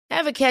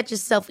Ever catch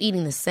yourself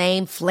eating the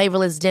same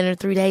flavorless dinner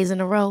 3 days in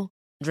a row?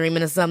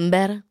 Dreaming of something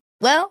better?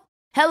 Well,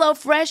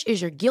 HelloFresh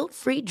is your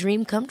guilt-free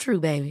dream come true,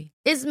 baby.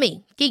 It's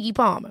me, Keke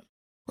Palmer.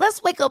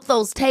 Let's wake up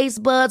those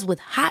taste buds with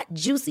hot,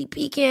 juicy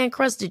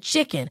pecan-crusted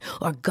chicken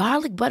or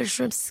garlic butter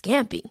shrimp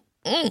scampi.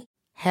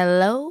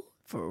 Hello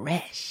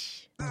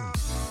Fresh.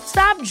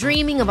 Stop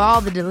dreaming of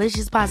all the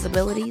delicious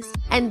possibilities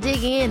and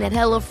dig in at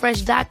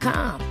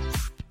HelloFresh.com.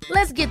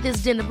 Let's get this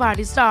dinner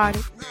party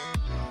started.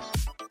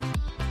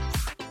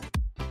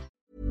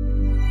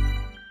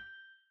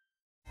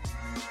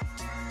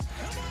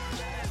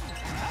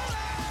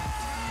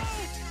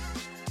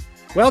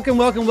 Welcome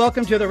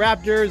to the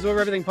Raptors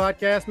Over Everything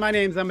podcast. My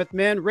name's Amit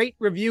Min. Rate,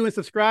 review, and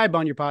subscribe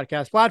on your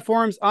podcast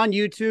platforms, on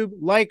YouTube.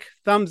 Like,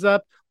 thumbs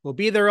up. We'll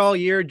be there all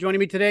year. Joining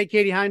me today,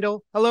 Katie Heindl.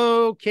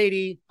 Hello,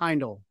 Katie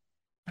Heindl.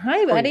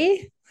 Hi,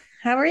 buddy.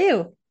 How are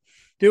you?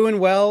 Doing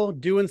well,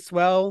 doing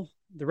swell.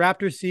 The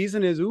Raptors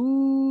season is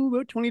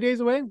about 20 days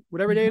away,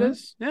 whatever day it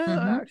is.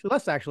 Yeah,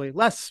 actually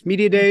less.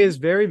 Media day is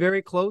very,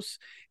 very close.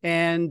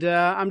 And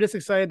I'm just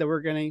excited that we're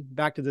getting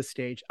back to this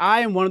stage. I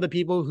am one of the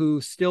people who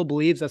still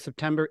believes that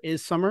September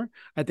is summer.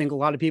 I think a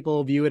lot of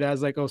people view it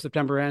as like, oh,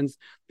 September ends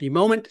the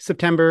moment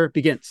September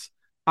begins.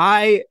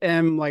 I'm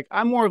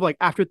more of like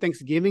after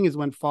Thanksgiving is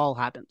when fall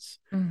happens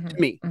to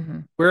me.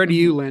 Where do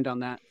you land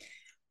on that?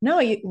 No,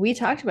 we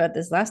talked about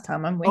this last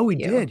time. I'm with you. Oh, we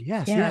did.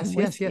 Yes.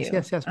 We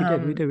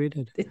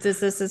did.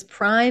 This is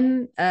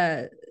prime.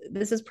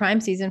 This is prime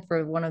season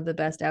for one of the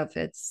best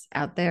outfits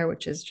out there,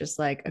 which is just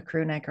like a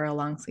crew neck or a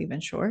long sleeve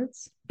and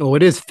shorts. Oh,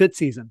 it is fit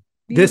season.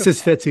 Beautiful. This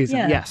is fit season.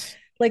 Yeah. Yes.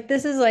 Like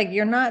this is like,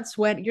 you're not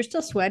sweating. You're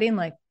still sweating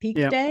like peak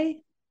day,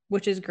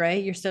 which is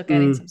great. You're still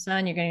getting some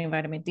sun. You're getting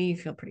vitamin D. You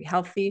feel pretty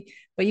healthy,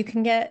 but you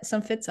can get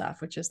some fits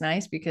off, which is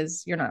nice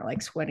because you're not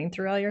like sweating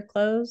through all your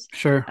clothes.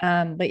 Sure.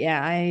 But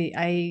yeah,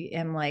 I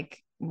am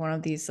like one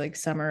of these like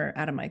summer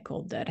out of my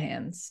cold dead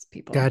hands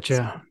people. Gotcha.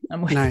 So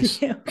I'm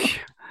with you.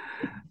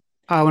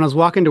 When I was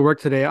walking to work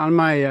today on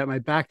my my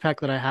backpack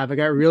that I have, I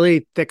got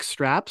really thick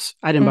straps.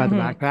 I didn't buy the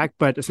backpack,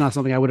 but it's not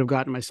something I would have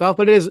gotten myself,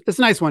 but it's a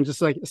nice one.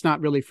 Just like, it's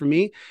not really for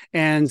me.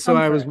 And so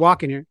I was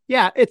walking here.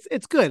 Yeah,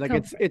 it's good. Like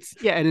it's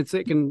and it's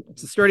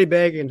a sturdy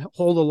bag and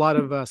hold a lot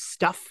of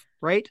stuff.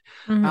 Right.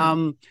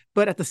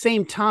 But at the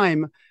same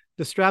time,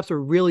 the straps are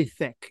really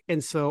thick.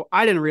 And so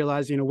I didn't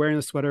realize, wearing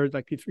a sweater,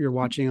 like if you're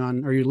watching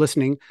on, or you're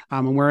listening,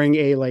 I'm wearing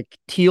a like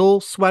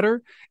teal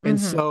sweater. And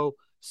so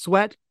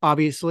sweat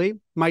obviously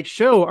might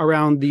show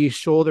around the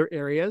shoulder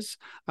areas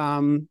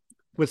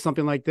with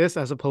something like this,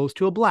 as opposed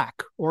to a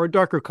black or a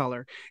darker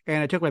color.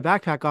 And I took my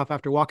backpack off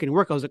after walking to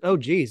work. I was like, oh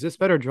geez, this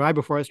better dry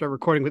before I start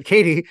recording with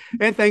Katie.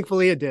 And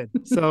thankfully it did.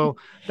 So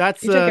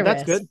that's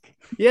good.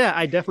 Yeah,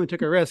 I definitely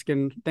took a risk,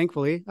 and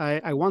thankfully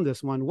I won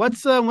this one.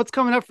 What's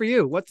coming up for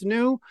you? What's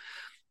new?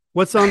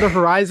 What's on the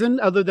horizon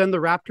other than the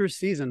Raptors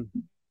season?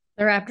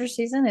 The Raptors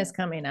season is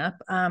coming up.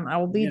 I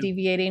will be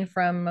deviating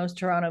from most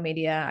Toronto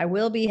media. I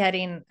will be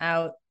heading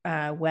out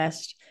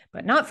west,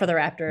 but not for the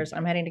Raptors.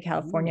 I'm heading to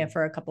California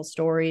for a couple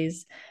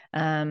stories.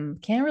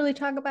 Can't really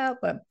talk about,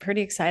 but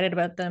pretty excited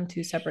about them.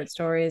 2 separate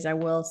stories. I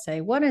will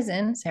say one is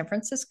in San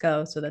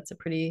Francisco, so that's a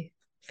pretty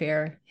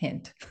fair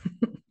hint.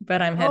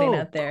 But I'm heading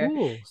out there.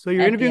 Cool. So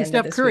you're interviewing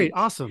Steph Curry. Week.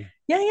 Awesome.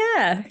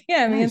 Yeah.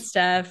 Nice. Me and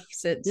Steph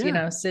sit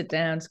down.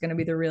 It's going to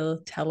be the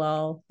real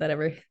tell-all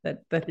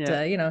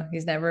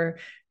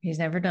he's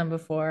never done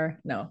before.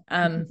 No,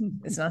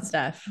 it's not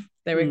Steph.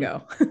 There we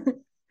go.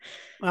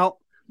 Well,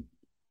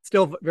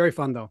 still very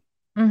fun though.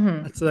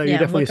 That's, you're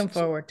definitely looking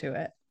forward to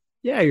it.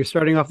 Yeah, you're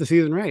starting off the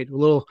season right. A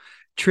little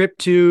trip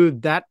to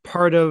that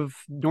part of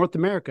North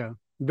America.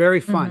 Very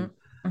fun.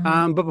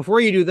 But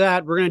before you do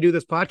that, we're going to do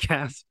this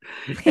podcast,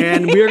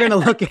 and we are going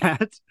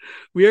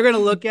to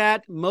look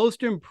at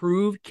most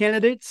improved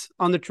candidates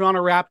on the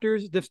Toronto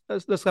Raptors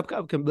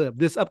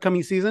this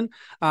upcoming season.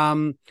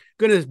 Going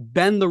to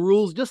bend the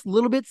rules just a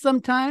little bit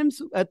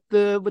sometimes with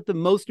the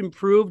most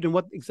improved, and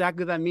what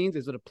exactly that means.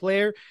 Is it a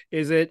player?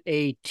 Is it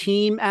a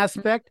team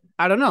aspect?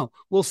 I don't know.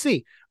 We'll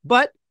see.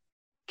 But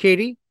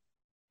Katie,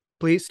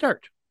 please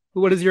start.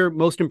 What is your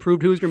most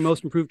improved? Who's your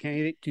most improved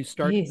candidate to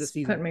start this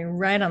season? Put me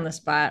right on the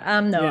spot.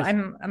 Yes.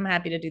 I'm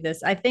happy to do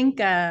this. I think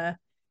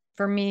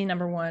for me,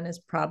 number one is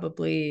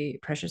probably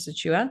Precious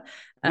Achiuwa.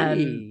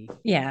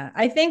 Yeah,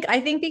 I think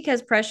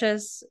because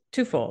Precious,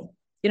 twofold.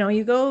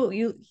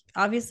 You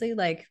obviously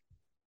like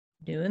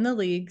new in the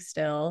league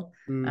still,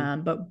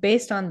 but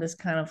based on this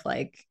kind of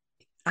like,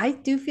 I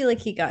do feel like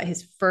he got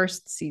his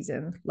first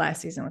season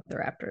last season with the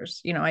Raptors.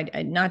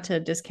 I not to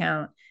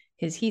discount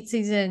his Heat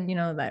season,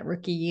 that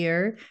rookie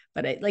year,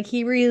 but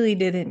he really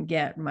didn't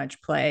get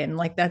much play. And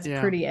that's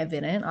pretty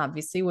evident,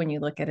 obviously, when you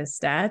look at his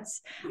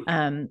stats.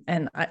 And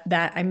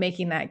I'm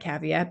making that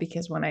caveat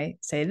because when I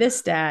say this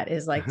stat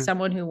is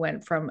someone who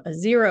went from a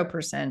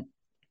 0%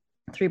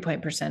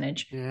 3-point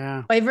percentage.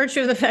 Yeah. By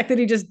virtue of the fact that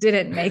he just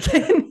didn't make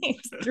any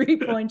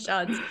 3-point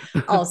shots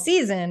all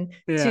season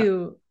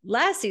to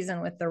last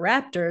season with the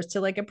Raptors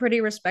to like a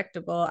pretty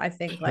respectable, I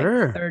think like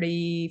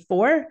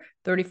 34,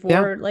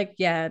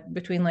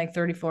 between like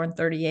 34 and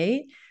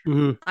 38.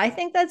 Mm-hmm. I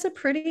think that's a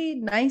pretty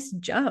nice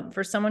jump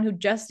for someone who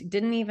just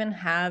didn't even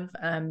have,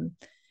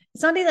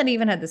 it's not that he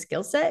even had the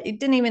skill set. He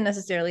didn't even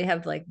necessarily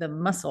have like the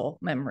muscle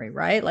memory,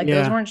 right? Like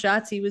those weren't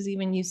shots he was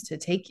even used to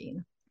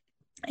taking.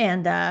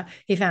 And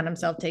he found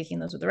himself taking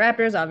those with the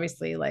Raptors.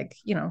 Obviously, like,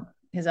 you know,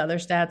 his other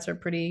stats are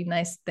pretty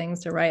nice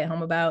things to write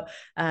home about.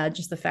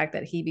 Just the fact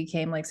that he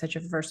became like such a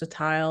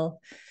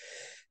versatile,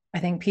 I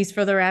think, piece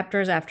for the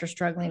Raptors after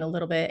struggling a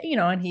little bit, you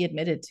know, and he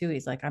admitted too,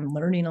 he's like, I'm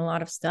learning a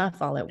lot of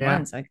stuff all at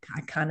once. I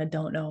kind of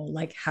don't know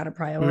like how to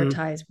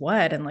prioritize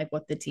what and like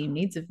what the team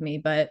needs of me.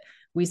 But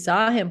we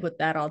saw him put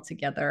that all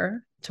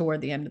together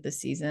toward the end of the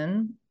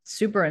season.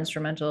 Super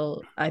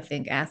instrumental, I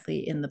think,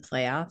 athlete in the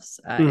playoffs,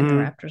 in the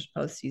Raptors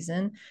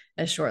postseason,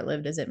 as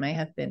short-lived as it may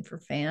have been for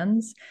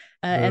fans.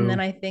 And then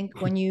I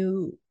think when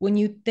you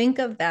think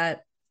of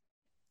that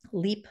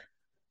leap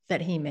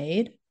that he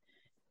made,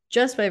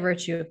 just by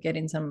virtue of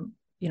getting some,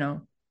 you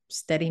know,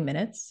 steady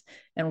minutes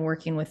and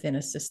working within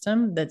a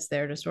system that's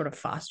there to sort of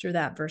foster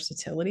that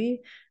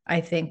versatility,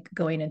 I think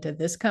going into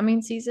this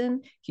coming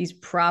season, he's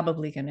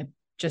probably going to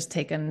just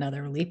take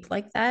another leap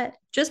like that,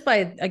 just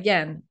by,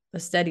 again, a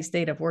steady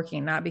state of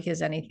working, not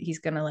because he's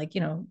going to like,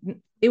 you know,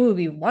 it would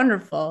be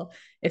wonderful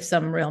if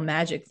some real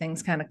magic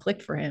things kind of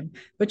clicked for him,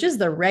 but just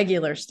the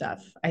regular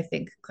stuff, I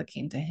think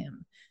clicking to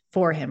him,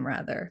 for him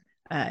rather,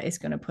 is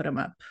going to put him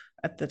up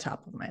at the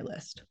top of my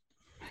list.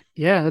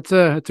 Yeah, it's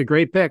a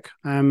great pick.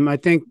 I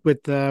think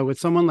with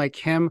someone like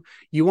him,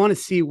 you want to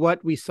see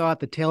what we saw at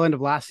the tail end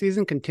of last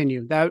season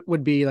continue. That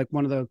would be like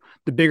one of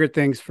the bigger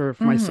things for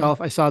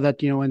myself. I saw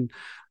that, you know, in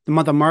the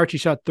month of March, he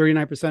shot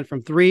 39%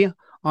 from three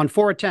on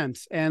 4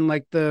 attempts, and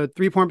like the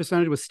 3-point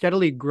percentage was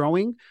steadily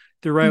growing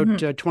throughout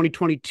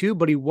 2022,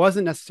 but he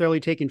wasn't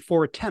necessarily taking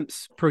 4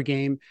 attempts per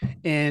game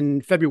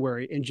in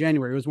February. In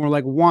January, it was more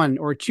like 1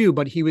 or 2,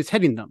 but he was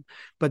hitting them.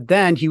 But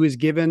then he was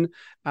given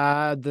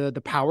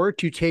the power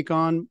to take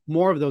on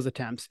more of those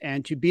attempts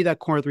and to be that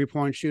corner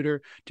 3-point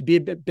shooter, to be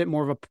a bit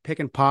more of a pick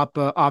and pop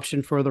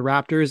option for the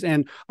Raptors.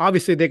 And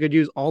obviously they could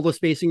use all the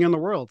spacing in the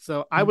world.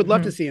 So I would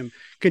love to see him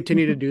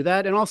continue to do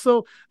that. And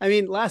also, I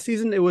mean, last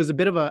season, it was a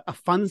bit of a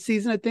fun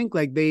season, I think.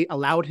 Like they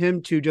allowed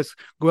him to just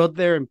go out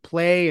there and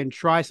play and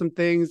try some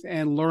things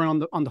and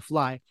learn on the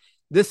fly.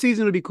 This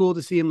season would be cool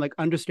to see him like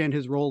understand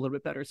his role a little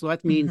bit better. So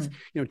that means,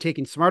 you know,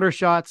 taking smarter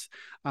shots,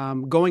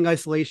 going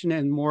isolation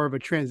and more of a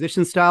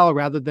transition style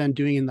rather than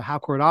doing in the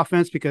half court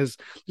offense, because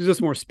there's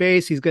just more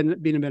space. He's going to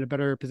be in a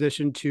better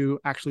position to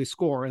actually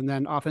score. And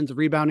then offensive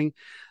rebounding,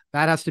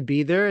 that has to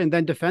be there. And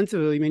then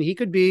defensively, I mean, he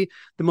could be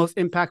the most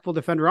impactful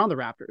defender on the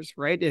Raptors,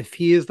 right? If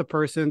he is the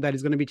person that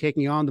is going to be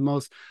taking on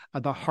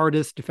the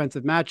hardest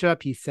defensive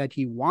matchup, he said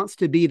he wants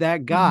to be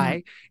that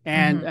guy.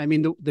 And I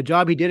mean, the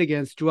job he did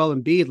against Joel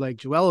Embiid, like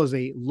Joel is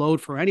a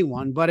load for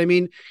anyone, but I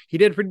mean, he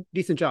did a pretty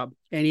decent job.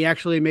 And he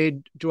actually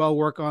made Joel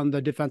work on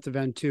the defensive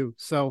end too.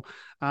 So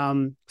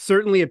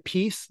certainly a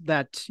piece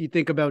that you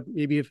think about,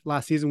 maybe if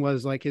last season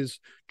was like his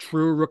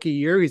true rookie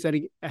year, he's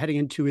heading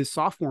into his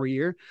sophomore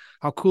year.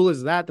 How cool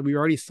is that we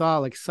already saw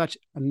like such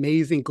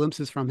amazing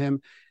glimpses from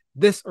him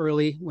this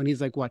early when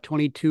he's like, what,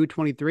 22,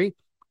 23?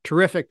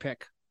 Terrific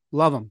pick.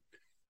 Love him.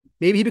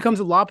 Maybe he becomes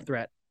a lob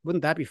threat.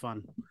 Wouldn't that be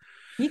fun?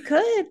 He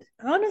could,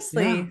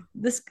 honestly.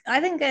 Yeah.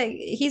 I think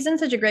he's in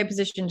such a great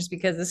position just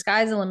because the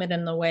sky's the limit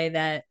in the way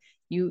that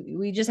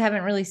we just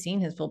haven't really seen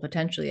his full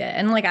potential yet.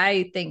 And like,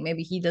 I think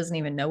maybe he doesn't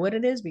even know what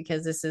it is,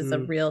 because this is a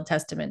real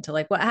testament to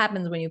like what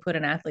happens when you put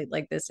an athlete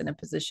like this in a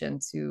position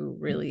to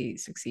really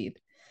succeed.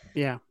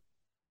 Yeah.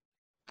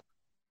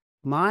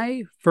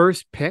 My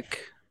first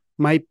pick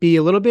might be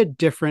a little bit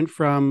different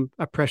from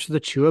a Precious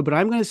Achiuwa, but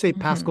I'm going to say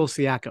Pascal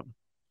Siakam.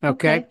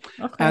 Okay.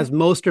 As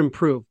most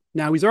improved.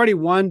 Now he's already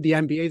won the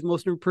NBA's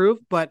most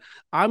improved, but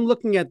I'm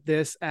looking at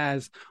this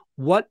as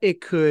what he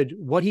could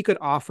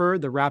offer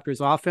the Raptors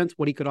offense,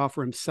 what he could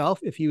offer himself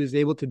if he was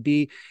able to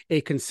be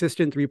a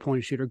consistent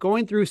 3-point shooter.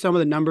 Going through some of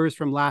the numbers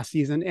from last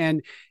season,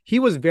 and he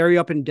was very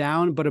up and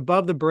down, but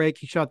above the break,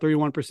 he shot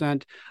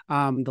 31%,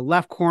 the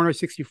left corner,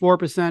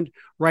 64%,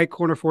 right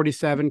corner,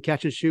 47%,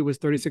 catch and shoot was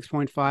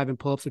 36.5%, and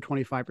pull-ups are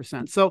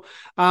 25%. So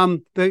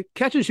the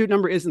catch and shoot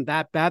number isn't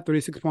that bad,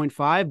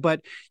 36.5%,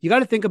 but you got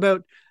to think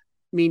about,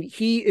 I mean,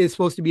 he is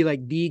supposed to be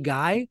like the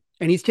guy,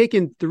 and he's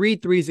taken 3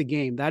 threes a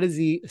game. That is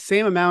the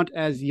same amount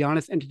as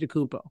Giannis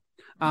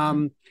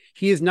Antetokounmpo.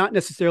 He is not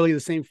necessarily the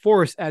same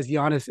force as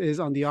Giannis is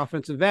on the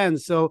offensive end.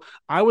 So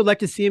I would like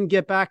to see him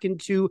get back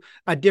into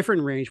a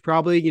different range,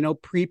 probably, you know,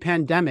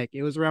 pre-pandemic.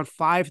 It was around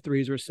 5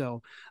 threes or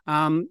so.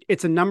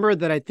 It's a number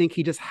that I think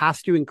he just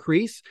has to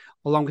increase,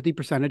 along with the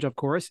percentage, of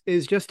course,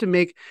 is just to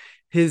make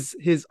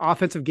his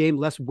offensive game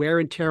less wear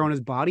and tear on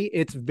his body.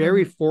 It's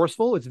very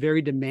forceful. It's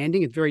very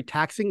demanding. It's very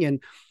taxing.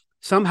 And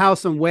somehow,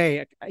 some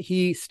way,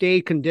 he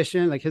stayed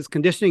conditioned. Like his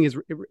conditioning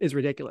is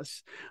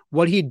ridiculous.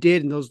 What he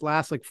did in those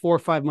last like 4 or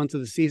 5 months of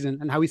the season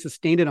and how he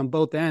sustained it on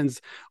both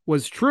ends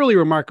was truly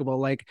remarkable.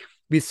 Like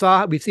we've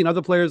seen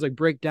other players like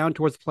break down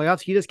towards the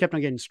playoffs. He just kept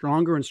on getting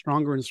stronger and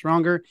stronger and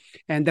stronger.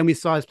 And then we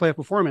saw his playoff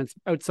performance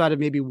outside of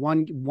maybe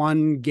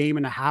one game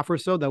and a half or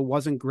so that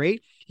wasn't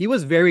great. He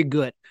was very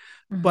good.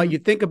 But you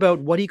think about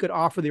what he could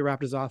offer the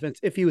Raptors offense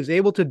if he was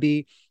able to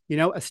be,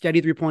 a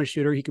steady 3-point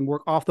shooter. He can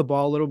work off the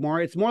ball a little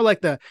more. It's more like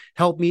the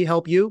help me,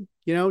 help you,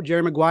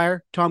 Jerry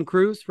Maguire, Tom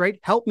Cruise, right?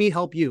 Help me,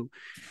 help you.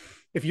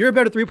 If you're a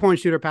better 3-point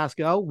shooter,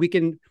 Pascal, we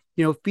can,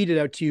 feed it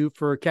out to you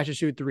for catch and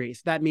shoot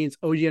threes. That means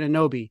OG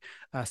Anunoby,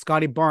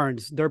 Scotty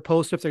Barnes, their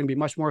post-ups are going to be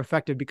much more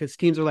effective because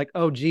teams are like,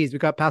 oh, geez, we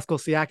got Pascal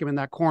Siakam in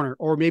that corner,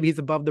 or maybe he's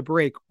above the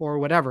break or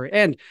whatever.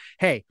 And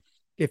hey,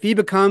 if he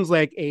becomes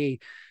like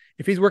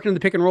if he's working in the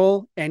pick and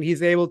roll and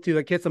he's able to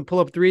like hit some pull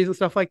up threes and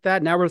stuff like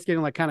that, now we're just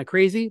getting like kind of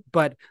crazy,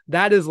 but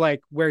that is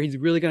like where he's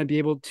really going to be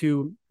able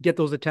to get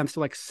those attempts to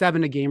like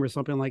 7 a game or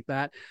something like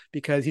that,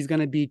 because he's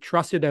going to be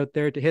trusted out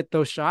there to hit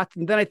those shots.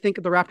 And then I think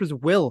the Raptors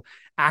will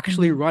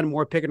actually run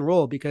more pick and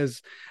roll,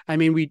 because I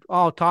mean, we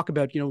all talk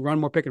about, run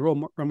more pick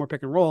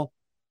and roll.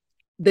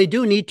 They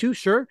do need to,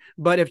 sure.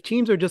 But if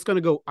teams are just going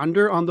to go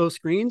under on those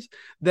screens,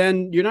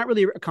 then you're not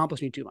really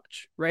accomplishing too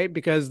much, right?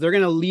 Because they're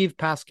going to leave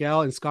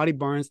Pascal and Scotty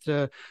Barnes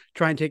to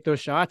try and take those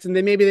shots. And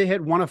then maybe they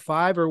hit 1 of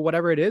 5 or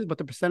whatever it is, but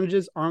the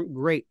percentages aren't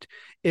great.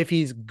 If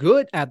he's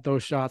good at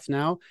those shots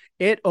now,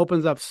 it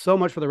opens up so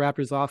much for the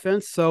Raptors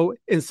offense. So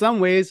in some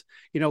ways,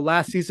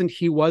 last season,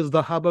 he was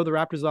the hub of the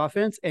Raptors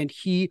offense. And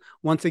he,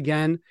 once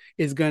again,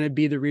 is going to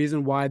be the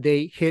reason why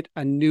they hit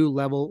a new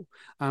level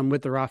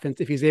with their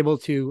offense if he's able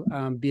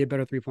to be a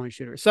better 3-point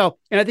shooter. So,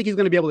 and I think he's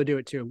going to be able to do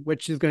it too,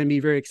 which is going to be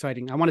very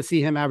exciting. I want to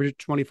see him average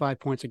 25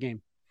 points a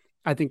game.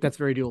 I think that's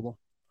very doable.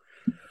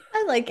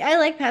 I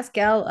like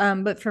Pascal.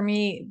 But for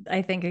me,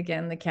 I think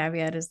again, the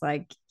caveat is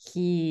like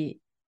he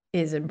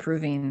is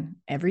improving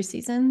every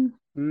season.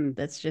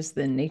 That's just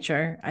the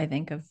nature, I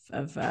think, of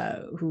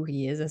who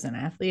he is as an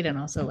athlete, and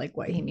also like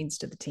what he means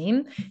to the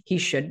team. He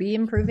should be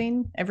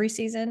improving every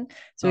season.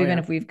 So even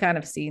if we've kind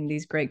of seen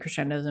these great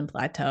crescendos and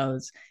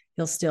plateaus,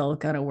 he'll still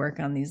kind of work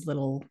on these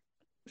little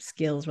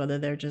skills, whether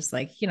they're just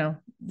like,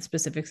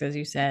 specifics, as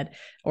you said,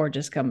 or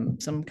just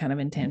some kind of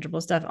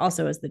intangible stuff.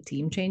 Also, as the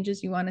team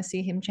changes, you want to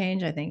see him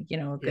change. I think,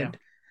 a good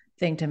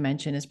thing to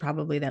mention is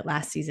probably that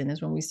last season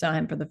is when we saw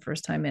him for the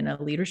first time in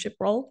a leadership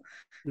role,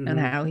 and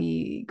how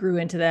he grew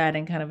into that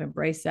and kind of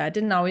embraced that.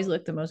 Didn't always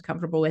look the most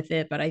comfortable with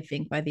it, but I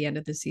think by the end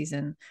of the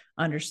season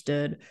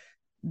understood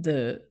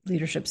the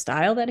leadership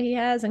style that he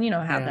has, and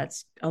how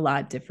that's a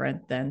lot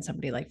different than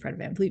somebody like Fred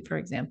VanVleet, for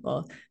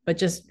example, but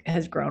just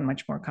has grown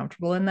much more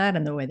comfortable in that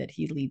and the way that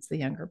he leads the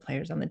younger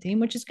players on the team,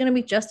 which is going to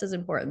be just as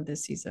important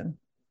this season.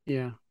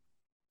 Yeah.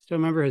 Still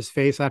remember his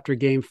face after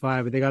game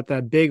 5. They got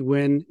that big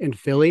win in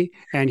Philly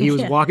and he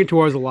was walking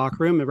towards the locker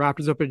room. The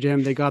Raptors up at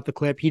gym. They got the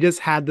clip. He just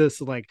had this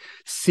like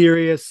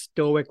serious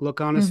stoic look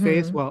on his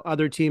face while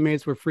other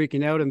teammates were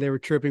freaking out and they were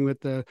tripping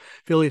with the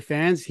Philly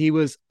fans. He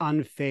was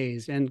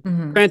unfazed. And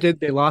granted,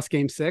 they lost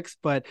game 6,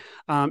 but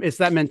it's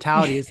that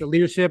mentality. It's the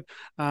leadership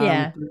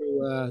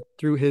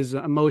through his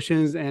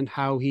emotions and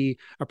how he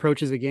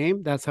approaches a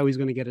game. That's how he's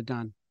going to get it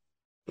done.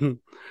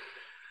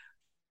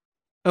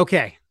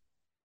 Okay.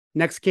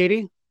 Next,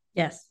 Katie.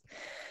 Yes.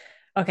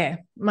 Okay.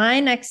 My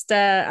next,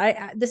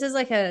 this is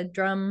like a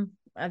drum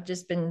I've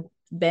just been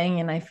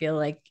banging, I feel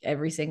like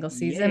every single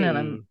season. Yay.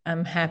 And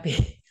I'm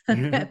happy.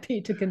 I'm happy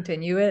to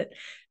continue it.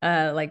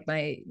 Like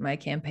my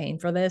campaign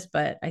for this,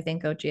 but I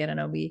think OG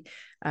Anunoby,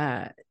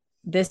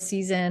 this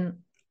season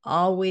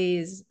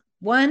always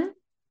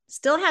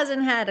still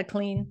hasn't had a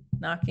clean,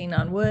 knocking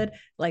on wood,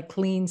 like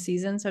clean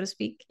season, so to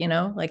speak,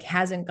 like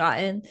hasn't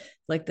gotten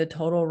like the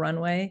total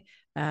runway.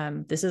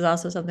 This is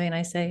also something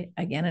I say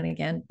again and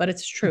again, but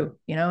it's true,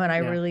 and I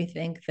really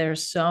think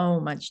there's so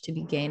much to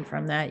be gained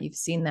from that. You've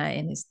seen that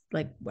in his,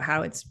 like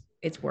how it's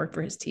worked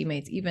for his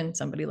teammates, even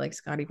somebody like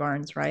Scotty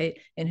Barnes, right?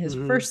 In his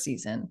first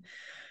season,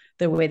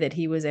 the way that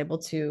he was able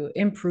to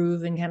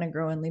improve and kind of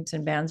grow in leaps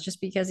and bounds, just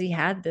because he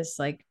had this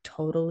like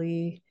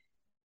totally,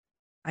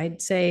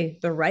 I'd say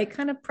the right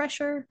kind of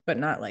pressure, but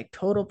not like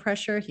total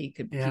pressure. He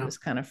was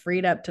kind of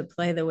freed up to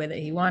play the way that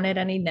he wanted.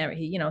 And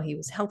he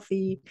was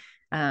healthy.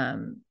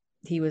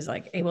 He was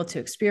like able to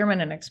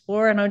experiment and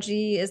explore, and OG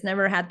has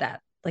never had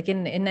that, like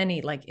in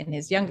any, like in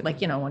his young,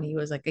 like, when he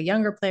was like a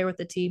younger player with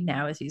the team.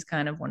 Now as he's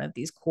kind of one of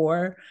these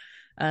core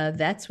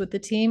vets with the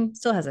team,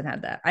 still hasn't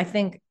had that. I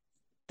think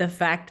the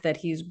fact that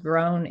he's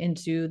grown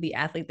into the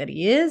athlete that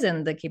he is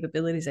and the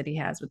capabilities that he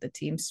has with the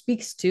team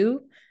speaks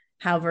to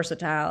how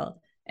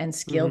versatile and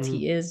skilled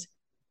he is,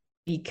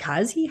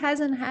 because he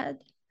hasn't had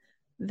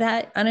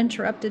that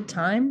uninterrupted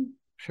time.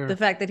 Sure. The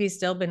fact that he's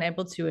still been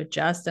able to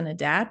adjust and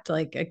adapt,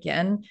 like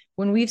again,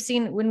 when we've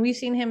seen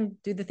him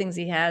do the things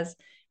he has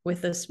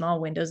with the small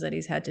windows that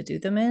he's had to do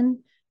them in,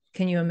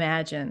 can you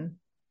imagine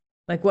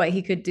like what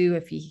he could do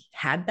if he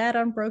had that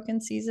unbroken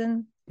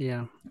season?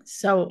 Yeah.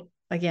 So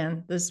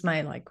again, this is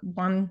my like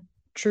one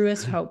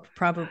truest hope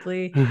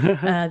probably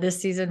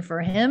this season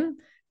for him.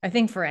 I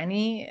think for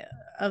any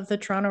of the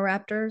Toronto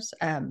Raptors.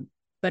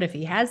 But if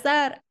he has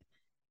that,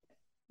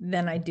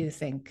 then I do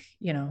think,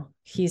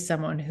 he's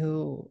someone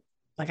who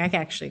like I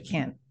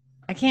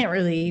can't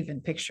really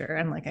even picture.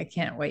 And like, I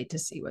can't wait to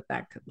see what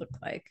that could look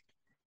like.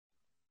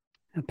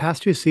 The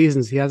past 2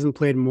 seasons, he hasn't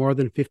played more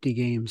than 50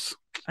 games.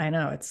 I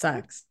know, it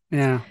sucks.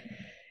 Yeah.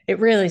 It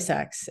really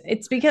sucks.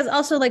 It's because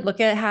also like look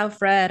at how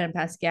Fred and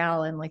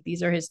Pascal and like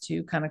these are his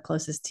two kind of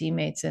closest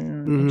teammates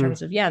in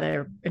terms of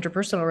their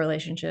interpersonal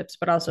relationships,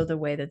 but also the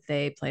way that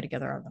they play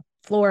together on the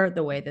floor,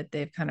 the way that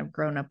they've kind of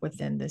grown up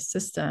within this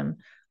system.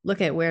 Look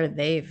at where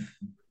they've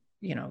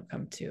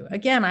come to.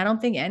 Again, I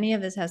don't think any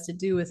of this has to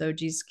do with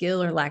OG's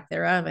skill or lack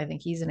thereof. I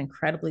think he's an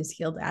incredibly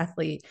skilled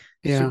athlete,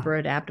 super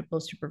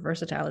adaptable, super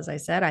versatile. As I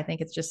said, I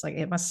think it's just like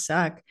it must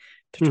suck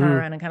to turn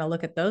around and kind of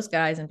look at those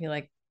guys and be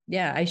like,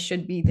 yeah, I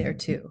should be there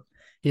too.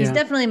 Yeah. He's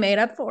definitely made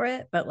up for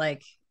it, but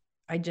like,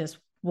 I just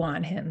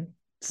want him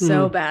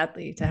so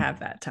badly to have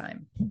that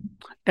time.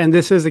 And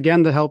this is,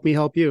 again, the help me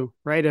help you,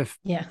 right? If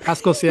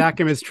Pascal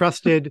Siakam is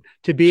trusted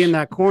to be in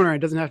that corner, it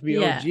doesn't have to be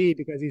OG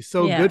because he's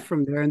so good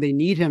from there and they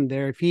need him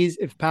there.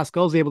 If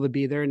Pascal's able to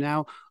be there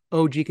now,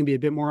 OG can be a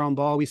bit more on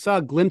ball. We saw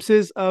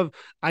glimpses of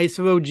ice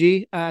of OG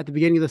at the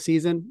beginning of the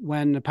season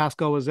when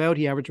Pascal was out.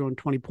 He averaged around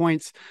 20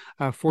 points,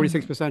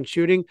 46%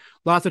 shooting,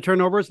 lots of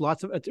turnovers,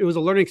 it was a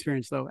learning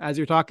experience though, as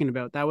you're talking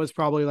about. That was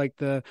probably like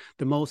the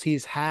most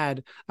he's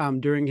had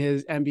during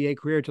his NBA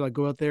career to like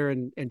go out there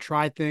and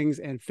try things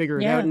and figure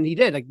it out. And he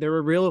did. Like there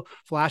were real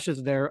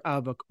flashes there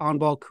of an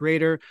on-ball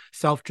creator,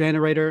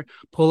 self-generator,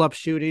 pull-up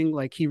shooting.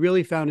 Like he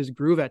really found his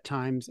groove at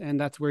times. And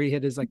that's where he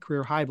hit his like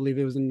career high. I believe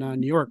it was in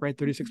New York, right?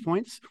 36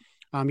 points.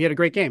 He had a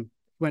great game,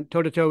 went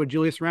toe-to-toe with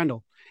Julius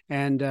Randle,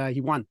 and he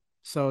won.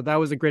 So that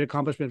was a great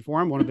accomplishment for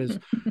him, one of his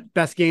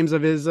best games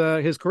of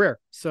his career.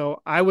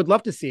 So I would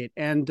love to see it.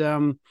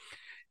 And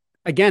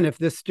again, if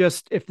this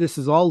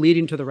is all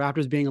leading to the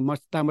Raptors being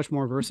that much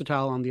more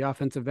versatile on the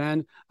offensive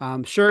end,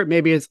 sure,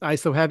 maybe it's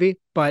ISO heavy,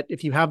 but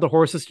if you have the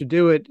horses to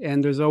do it,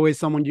 and there's always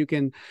someone you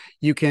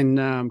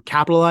can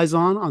capitalize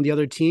on the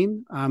other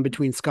team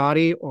between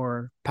Scotty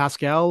or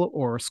Pascal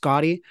or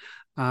Scotty.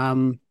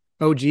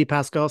 OG,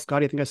 Pascal,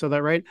 Scotty. I think I said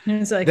that right.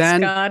 It's like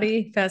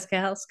Scotty,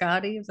 Pascal,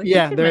 Scotty. It's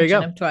like, there you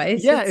go. Him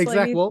twice. Yeah, it's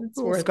exactly. Like,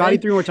 well, Scotty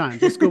 3 more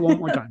times. Let's go one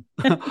more time.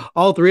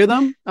 All 3 of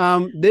them.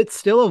 It's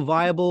still a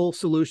viable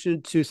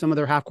solution to some of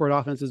their half-court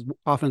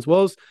offense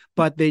woes,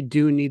 but they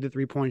do need the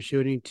 3-point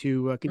shooting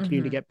to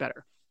continue to get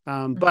better.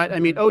 But I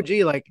mean, OG,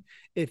 like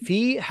if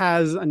he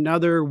has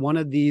another one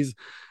of these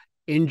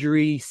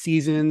injury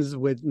seasons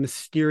with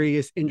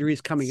mysterious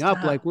injuries coming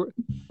up, like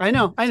I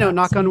know,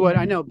 knock on wood,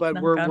 I know,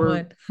 but we're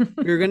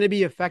going to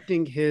be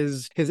affecting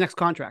his next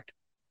contract,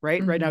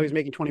 right? Right now he's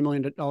making $20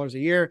 million a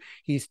year.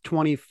 He's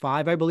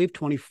 25, I believe,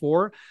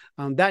 24.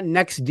 That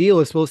next deal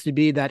is supposed to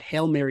be that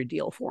Hail Mary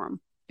deal for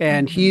him.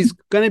 And he's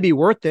going to be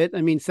worth it.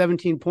 I mean,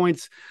 17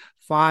 points,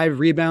 5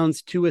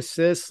 rebounds, 2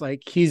 assists.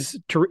 Like he's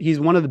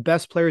one of the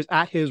best players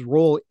at his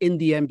role in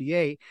the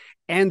NBA,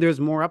 and there's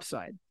more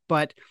upside,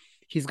 but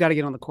he's got to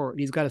get on the court.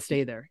 He's got to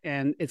stay there.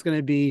 And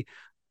it'll be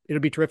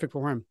terrific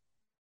for him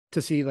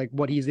to see like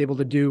what he's able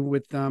to do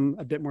with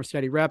a bit more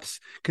steady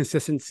reps,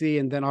 consistency.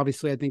 And then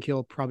obviously I think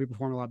he'll probably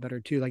perform a lot better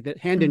too. Like that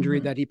hand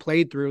injury that he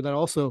played through that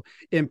also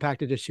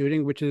impacted his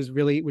shooting, which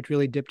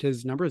really dipped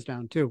his numbers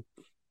down too.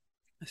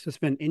 It's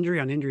just been injury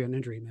on injury on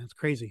injury, man. It's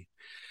crazy.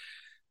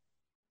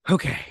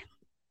 Okay.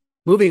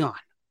 Moving on.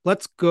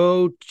 Let's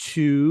go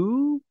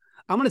to,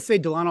 I'm going to say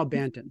Delano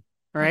Banton.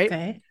 All right.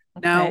 Okay.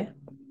 Now,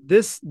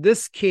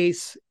 this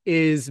case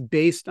is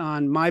based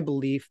on my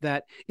belief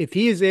that if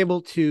he is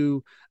able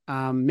to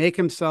make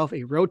himself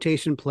a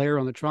rotation player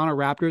on the Toronto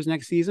Raptors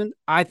next season,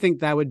 I think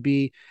that would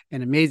be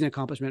an amazing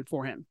accomplishment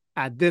for him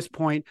at this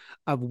point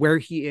of where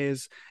he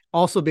is.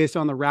 Also based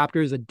on the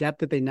Raptors, the depth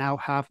that they now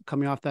have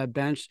coming off that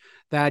bench.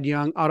 Thad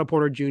Young, Otto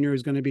Porter Jr.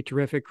 is going to be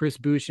terrific. Chris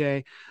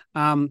Boucher,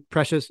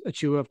 Precious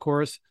Achiuwa, of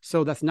course.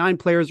 So that's 9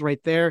 players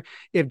right there.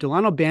 If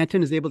Delano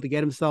Banton is able to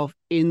get himself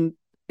in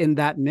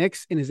that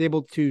mix and is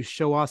able to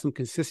show off some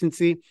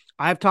consistency.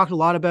 I've talked a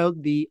lot about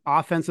the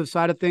offensive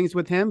side of things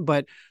with him,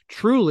 but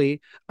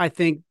truly, I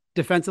think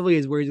defensively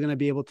is where he's going to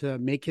be able to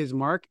make his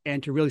mark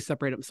and to really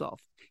separate himself.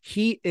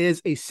 He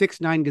is a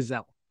 6'9"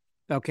 gazelle.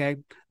 Okay.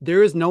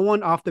 There is no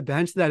one off the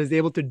bench that is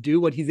able to do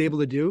what he's able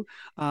to do.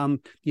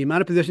 The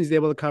amount of positions he's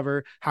able to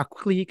cover, how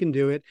quickly he can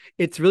do it.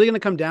 It's really going to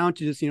come down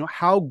to just,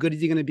 how good is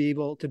he going to be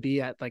able to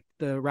be at like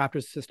the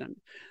Raptors system,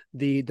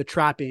 the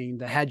trapping,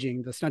 the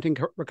hedging, the stunting,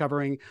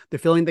 recovering, the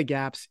filling the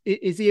gaps.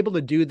 Is he able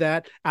to do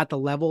that at the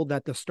level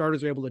that the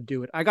starters are able to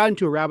do it? I got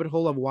into a rabbit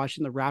hole of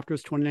watching the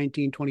Raptors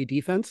 2019-20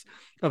 defense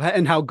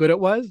and how good it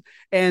was.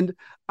 And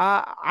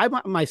I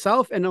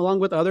myself, and along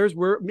with others,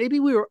 we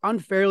were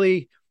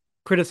unfairly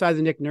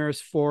criticizing Nick Nurse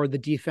for the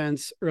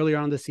defense earlier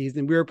on in the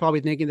season. We were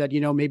probably thinking that,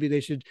 maybe they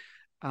should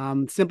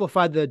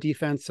simplify the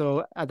defense.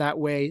 So that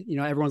way,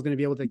 everyone's going to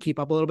be able to keep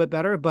up a little bit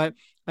better. But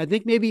I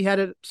think maybe he had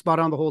it spot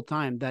on the whole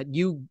time that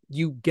you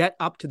get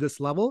up to this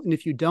level. And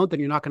if you don't, then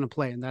you're not going to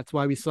play. And that's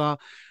why we saw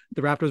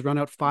the Raptors run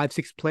out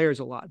 5-6 players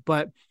a lot.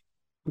 But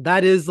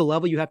that is the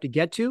level you have to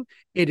get to.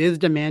 It is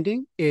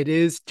demanding. It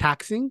is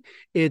taxing.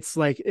 It's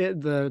like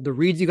the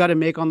reads you got to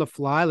make on the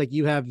fly. Like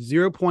you have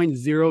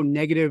 0.0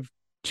 negative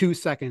 2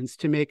 seconds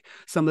to make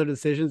some of the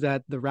decisions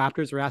that the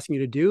Raptors are asking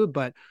you to do.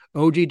 But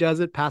OG does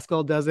it.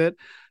 Pascal does it.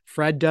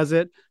 Fred does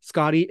it.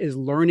 Scotty is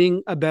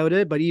learning about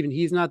it, but even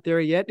he's not there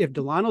yet. If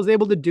Delano's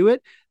able to do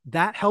it,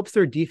 that helps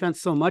their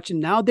defense so much. And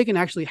now they can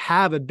actually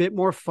have a bit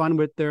more fun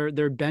with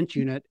their bench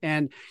unit.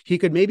 And he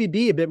could maybe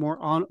be a bit more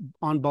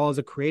on ball as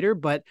a creator.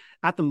 But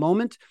at the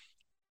moment,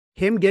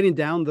 him getting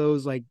down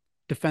those like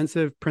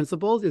defensive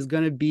principles is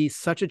going to be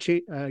such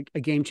a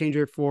game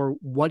changer for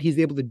what he's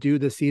able to do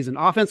this season.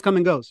 Offense come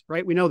and goes,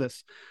 right? We know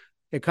this.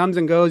 It comes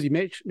and goes. You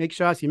make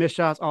shots, you miss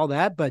shots, all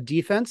that. But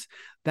defense,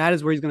 that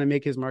is where he's going to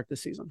make his mark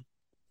this season.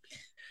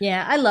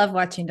 Yeah, I love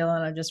watching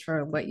Delano just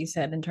for what you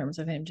said in terms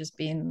of him just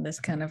being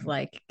this kind of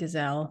like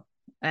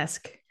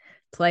Gazelle-esque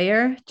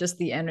player, just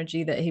the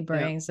energy that he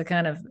brings, the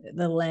kind of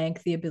the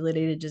length, the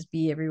ability to just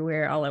be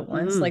everywhere all at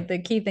once. Like the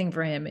key thing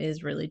for him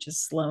is really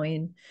just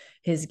slowing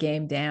his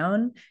game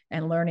down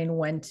and learning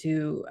when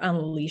to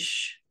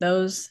unleash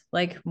those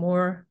like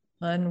more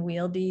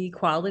unwieldy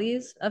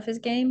qualities of his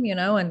game,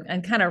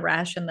 and kind of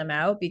ration them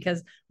out,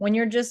 because when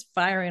you're just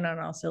firing on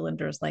all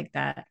cylinders like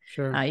that,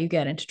 you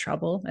get into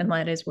trouble, and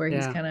that is where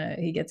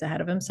he gets ahead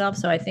of himself.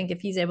 So I think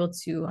if he's able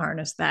to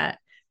harness that,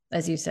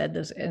 as you said,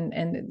 those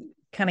and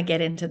kind of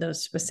get into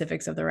those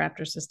specifics of the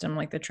Raptor system,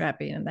 like the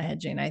trapping and the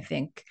hedging, I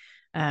think,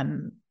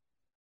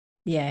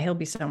 he'll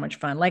be so much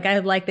fun. Like I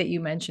like that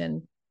you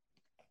mentioned,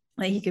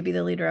 like he could be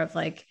the leader of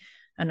like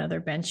another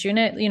bench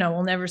unit.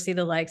 We'll never see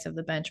the likes of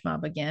the bench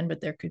mob again, but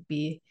there could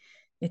be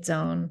its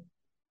own,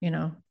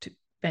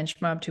 bench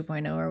mob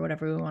 2.0 or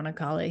whatever we want to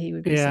call it. He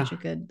would be such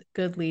a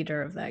good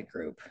leader of that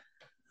group.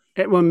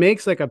 What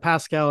makes like a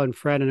Pascal and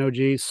Fred and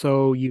OG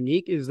so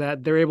unique is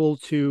that they're able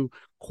to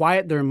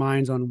quiet their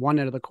minds on one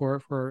end of the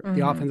court for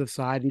the offensive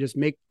side and just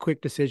make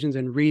quick decisions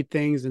and read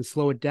things and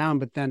slow it down.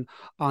 But then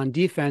on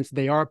defense,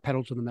 they are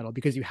pedal to the metal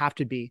because you have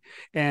to be.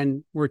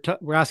 And we're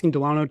asking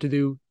Delano to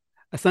do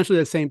essentially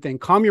the same thing.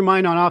 Calm your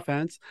mind on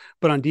offense,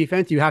 but on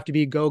defense, you have to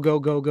be go, go,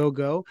 go, go,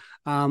 go.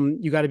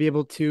 You got to be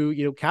able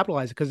to,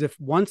 capitalize, because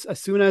as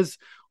soon as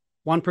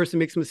one person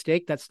makes a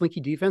mistake, that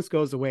slinky defense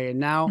goes away. And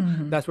now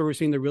that's where we're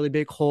seeing the really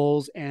big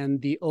holes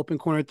and the open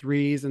corner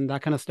threes and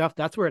that kind of stuff.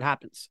 That's where it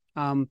happens.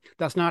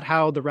 That's not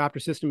how the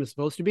Raptor system is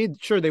supposed to be.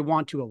 Sure, they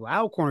want to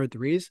allow corner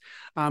threes,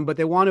 but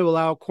they want to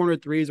allow corner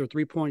threes or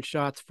 3-point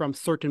shots from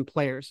certain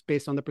players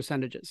based on the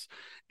percentages.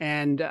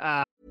 And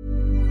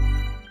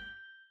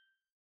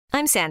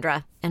I'm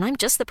Sandra, and I'm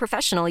just the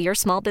professional your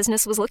small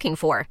business was looking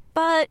for.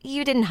 But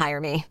you didn't hire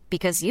me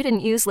because you didn't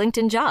use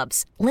LinkedIn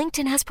Jobs.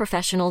 LinkedIn has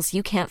professionals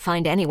you can't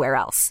find anywhere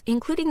else,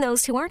 including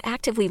those who aren't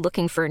actively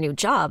looking for a new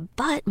job,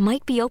 but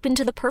might be open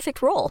to the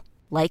perfect role,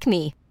 like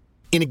me.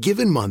 In a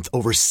given month,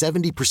 over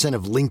 70%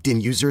 of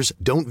LinkedIn users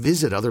don't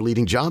visit other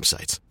leading job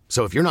sites.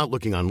 So if you're not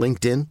looking on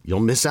LinkedIn, you'll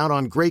miss out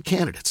on great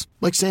candidates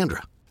like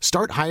Sandra.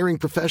 Start hiring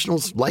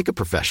professionals like a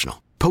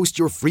professional. Post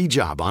your free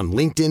job on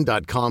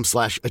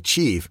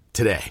linkedin.com/achieve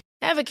today.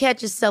 Ever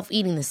catch yourself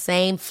eating the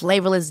same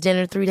flavorless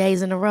dinner 3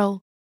 days in a row?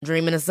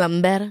 Dreaming of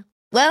something better?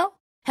 Well,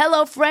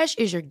 HelloFresh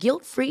is your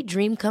guilt-free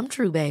dream come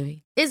true,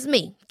 baby. It's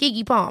me,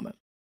 Keke Palmer.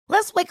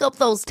 Let's wake up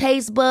those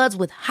taste buds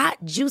with hot,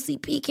 juicy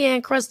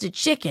pecan-crusted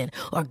chicken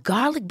or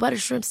garlic butter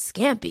shrimp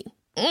scampi.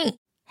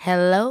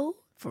 Hello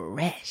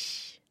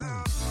Fresh.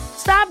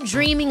 Stop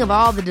dreaming of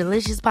all the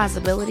delicious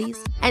possibilities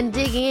and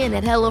dig in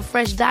at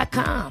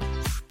HelloFresh.com.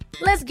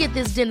 Let's get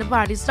this dinner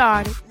party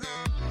started.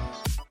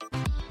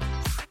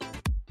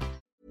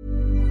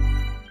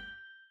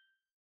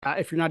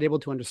 If you're not able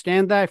to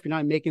understand that, if you're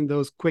not making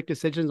those quick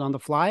decisions on the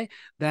fly,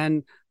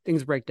 then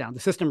things break down. The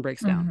system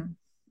breaks down.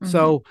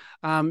 So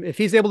if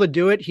he's able to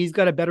do it, he's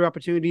got a better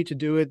opportunity to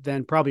do it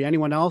than probably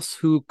anyone else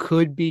who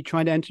could be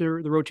trying to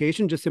enter the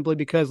rotation, just simply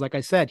because, like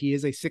I said, he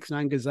is a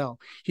 6'9" Gazelle.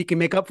 He can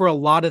make up for a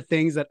lot of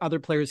things that other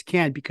players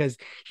can't because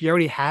he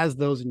already has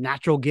those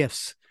natural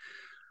gifts.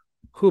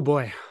 Oh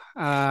boy.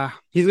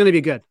 He's going to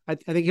be good. I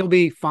think he'll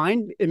be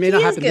fine. It may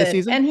not happen this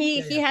season. And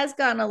he has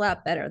gotten a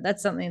lot better.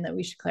 That's something that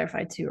we should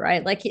clarify too,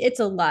 right? Like it's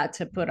a lot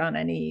to put on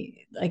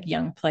any like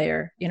young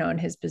player, in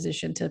his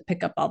position to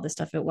pick up all this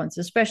stuff at once,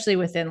 especially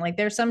within like,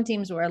 there's some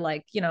teams where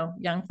like,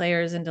 young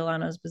players in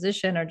Delano's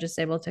position are just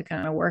able to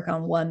kind of work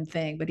on one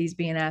thing, but he's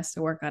being asked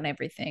to work on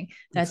everything.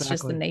 That's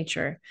just the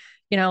nature,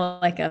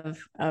 like of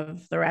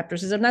the Raptor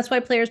system. That's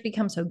why players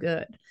become so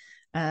good.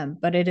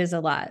 But it is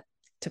a lot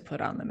to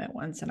put on them at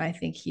once. And I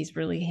think he's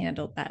really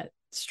handled that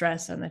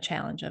stress and the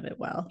challenge of it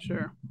well.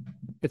 Sure.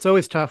 It's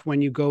always tough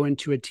when you go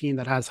into a team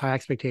that has high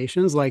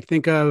expectations. Like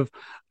think of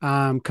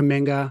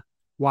Kuminga,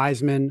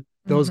 Wiseman,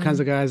 those kinds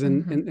of guys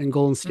in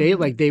Golden State.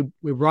 Like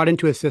we brought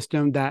into a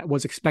system that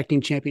was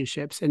expecting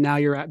championships, and now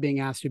you're being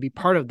asked to be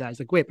part of that. It's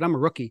like, wait, but I'm a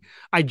rookie.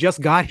 I just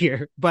got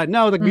here, but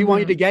no, like we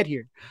want you to get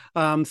here.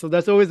 So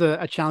that's always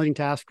a challenging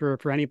task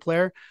for any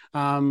player.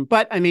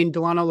 But I mean,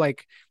 Delano,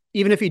 like,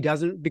 even if he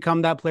doesn't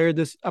become that player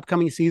this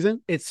upcoming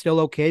season, it's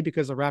still okay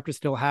because the Raptors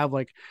still have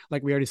like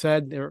we already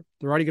said, they're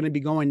already going to be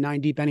going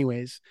 9 deep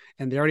anyways.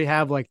 And they already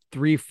have like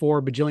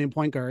 3-4 bajillion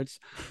point guards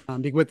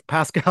with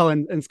Pascal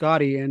and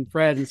Scotty and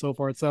Fred and so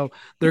forth. So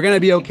they're going to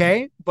be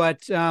okay,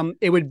 but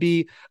it would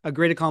be a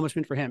great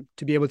accomplishment for him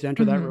to be able to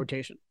enter that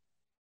rotation.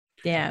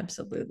 Yeah,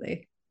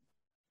 absolutely.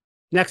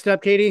 Next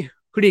up, Katie,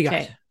 who do you got?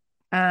 Okay.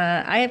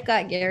 I have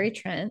got Gary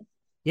Trent.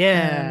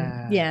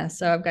 Yeah.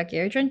 So I've got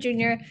Gary Trent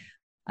Jr.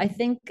 I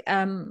think,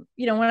 when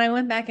I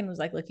went back and was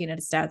like looking at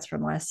his stats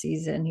from last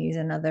season, he's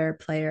another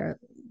player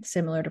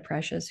similar to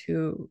Precious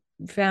who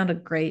found a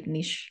great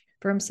niche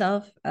for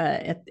himself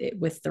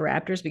with the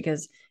Raptors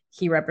because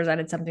he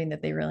represented something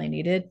that they really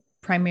needed,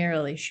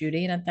 primarily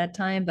shooting at that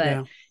time.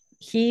 But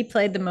he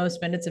played the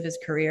most minutes of his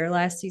career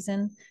last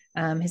season.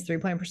 His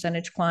 3-point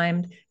percentage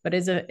climbed, but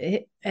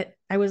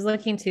I was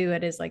looking too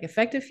at his like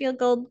effective field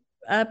goal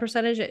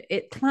percentage.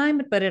 It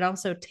climbed, but it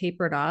also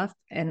tapered off.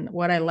 And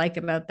what I like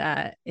about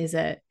that is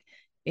that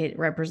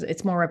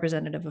it's more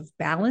representative of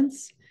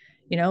balance,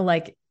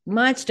 like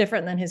much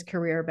different than his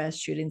career best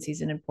shooting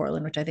season in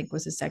Portland, which I think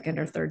was his second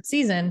or third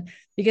season,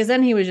 because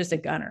then he was just a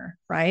gunner,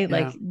 right? Yeah.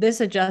 Like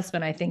this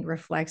adjustment, I think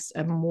reflects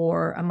a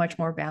much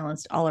more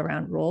balanced all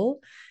around role.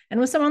 And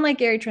with someone like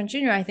Gary Trent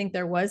Jr., I think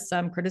there was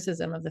some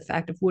criticism of the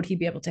fact of would he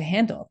be able to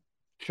handle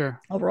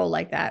a role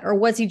like that? Or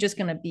was he just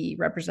going to be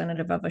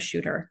representative of a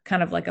shooter,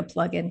 kind of like a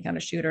plug-in kind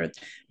of shooter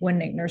when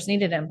Nick Nurse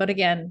needed him? But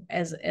again,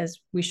 as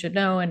we should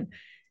know, and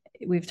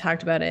we've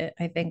talked about it,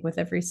 I think with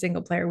every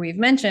single player we've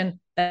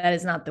mentioned, that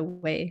is not the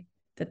way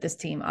that this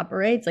team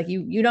operates. Like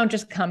you don't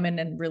just come in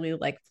and really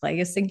like play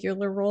a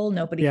singular role.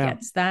 Nobody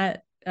gets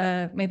that.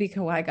 Maybe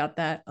Kawhi got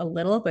that a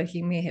little, but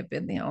he may have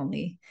been the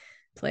only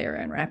player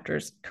in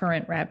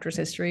current Raptors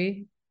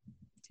history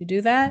to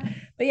do that.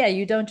 But yeah,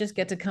 you don't just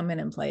get to come in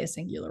and play a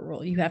singular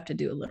role. You have to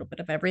do a little bit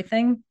of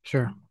everything.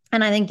 Sure.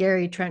 And I think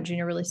Gary Trent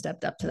Jr. really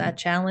stepped up to that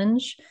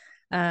challenge.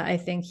 I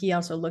think he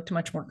also looked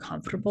much more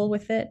comfortable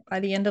with it by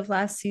the end of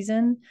last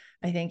season.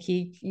 I think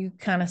you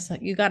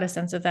got a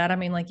sense of that. I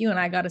mean, like you and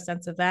I got a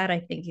sense of that. I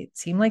think it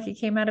seemed like he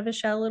came out of his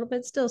shell a little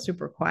bit, still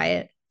super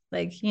quiet,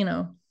 like,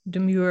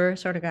 demure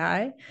sort of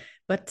guy.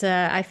 But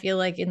I feel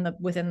like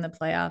within the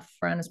playoff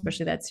run,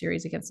 especially that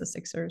series against the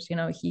Sixers,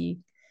 he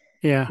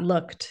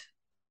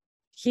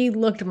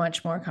looked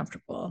much more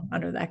comfortable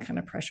under that kind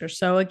of pressure.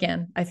 So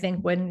again, I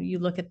think when you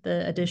look at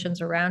the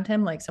additions around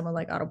him, like someone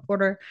like Otto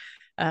Porter,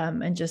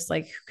 and just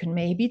like who can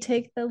maybe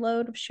take the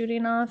load of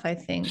shooting off, I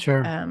think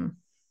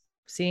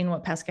seeing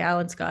what Pascal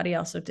and Scotty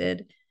also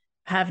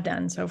have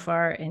done so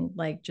far in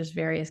like just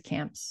various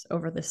camps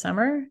over the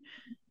summer.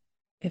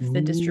 If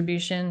the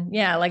distribution,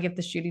 if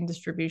the shooting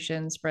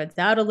distribution spreads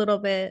out a little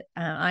bit,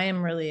 I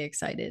am really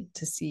excited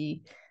to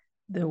see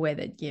the way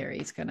that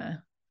Gary's going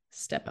to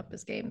step up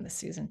his game this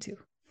season too.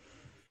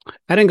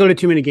 I didn't go to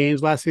too many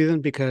games last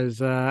season because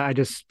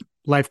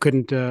life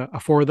couldn't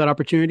afford that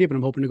opportunity, but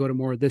I'm hoping to go to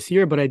more this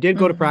year. But I did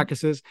go to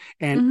practices,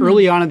 and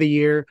early on in the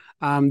year,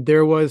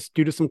 there was,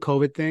 due to some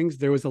COVID things,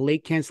 there was a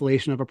late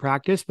cancellation of a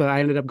practice, but I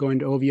ended up going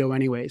to OVO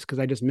anyways because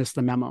I just missed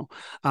the memo.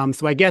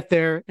 So I get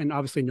there, and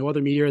obviously no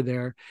other media are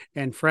there,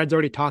 and Fred's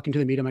already talking to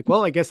the media. I'm like,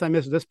 well, I guess I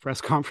missed this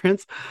press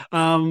conference.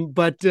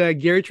 But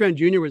Gary Trent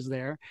Jr. was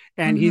there,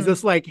 and he's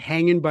just like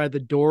hanging by the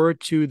door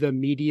to the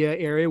media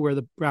area where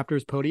the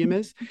Raptors podium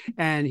is,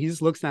 and he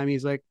just looks at me.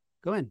 He's like,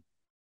 go in.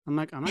 I'm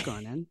like, I'm not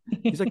going in.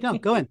 He's like, no,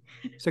 go in.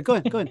 He's like, go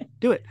in,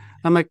 do it.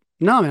 I'm like,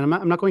 no, man,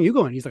 I'm not going. You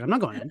go in. He's like, I'm not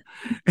going in.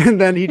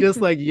 And then he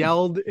just like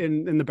yelled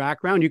in the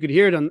background. You could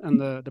hear it on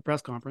the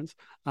press conference.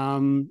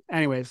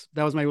 Anyways,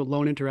 that was my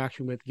lone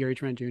interaction with Gary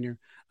Trent Jr.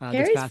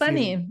 Gary's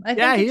funny. Season. I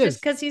think it's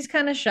just because he's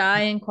kind of shy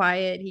and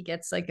quiet. He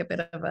gets like a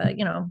bit of a,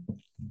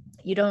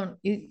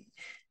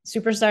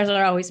 superstars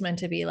are always meant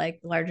to be like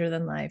larger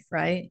than life,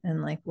 right?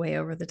 And like way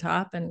over the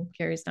top. And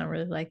Gary's not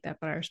really like that,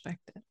 but I respect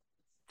it.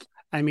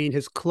 I mean,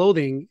 his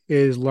clothing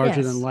is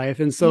larger than life.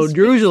 And so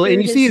usually,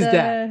 and you see his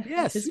dad.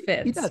 Yes. His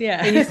fits.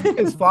 Yeah. And you see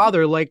his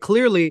father, like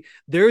clearly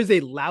there is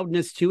a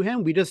loudness to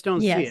him. We just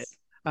don't see it.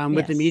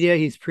 With the media,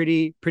 he's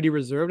pretty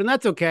reserved, and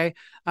that's okay.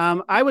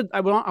 I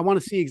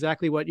want to see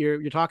exactly what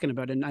you're talking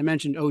about. And I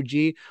mentioned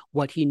OG,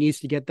 what he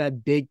needs to get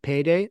that big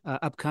payday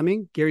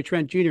upcoming. Gary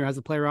Trent Jr. has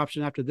a player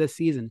option after this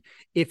season.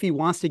 If he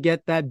wants to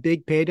get that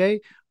big payday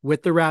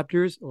with the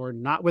Raptors or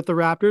not with the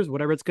Raptors,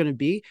 whatever it's going to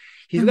be,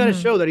 he's got to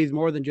show that he's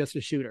more than just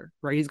a shooter,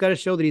 right? He's got to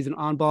show that he's an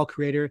on-ball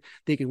creator,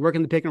 that he can work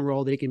in the pick and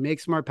roll, that he can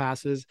make smart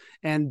passes.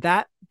 And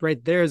that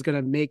right there is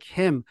going to make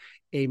him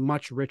a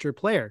much richer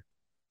player.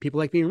 People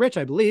like being rich,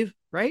 I believe,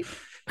 right?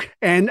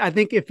 And I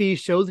think if he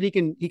shows that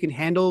he can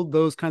handle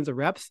those kinds of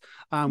reps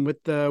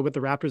with the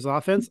Raptors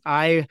offense.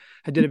 I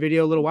did a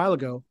video a little while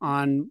ago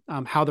on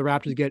how the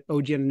Raptors get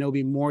OG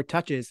Anunoby more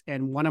touches.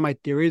 And one of my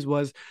theories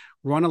was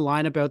run a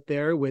lineup out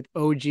there with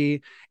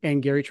OG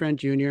and Gary Trent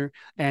Jr.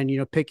 and,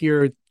 pick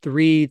your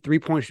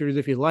three-point shooters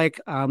if you like,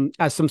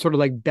 as some sort of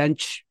like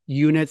bench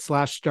unit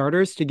 /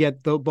 starters to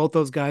get both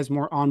those guys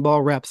more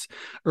on-ball reps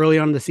early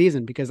on in the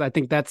season, because I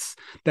think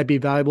that'd be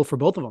valuable for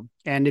both of them.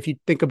 And if you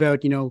think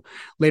about,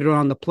 later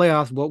on in the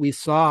playoffs, what we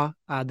saw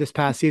this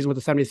past season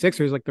with the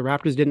 76ers, like the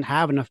Raptors didn't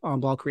have enough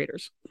on-ball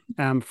creators.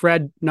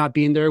 Fred not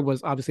being there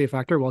was obviously a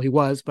factor. Well, he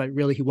was, but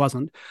really he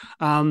wasn't.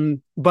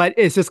 But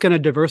it's just going to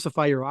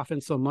diversify your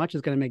offense so much.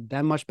 It's going to make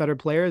them much better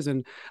players.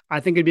 And I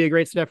think it'd be a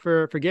great step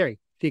for Gary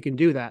if he can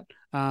do that.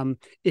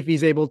 If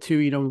he's able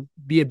to,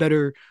 be a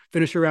better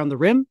finisher around the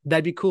rim,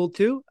 that'd be cool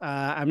too.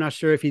 I'm not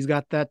sure if he's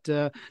got that.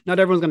 Not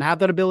everyone's going to have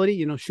that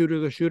ability.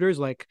 Shooters are shooters.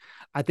 Like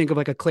I think of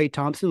like a Klay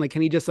Thompson. Like,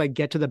 can he just like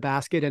get to the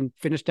basket and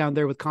finish down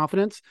there with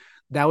confidence?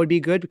 That would be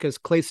good, because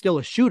Klay's still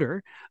a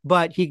shooter,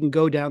 but he can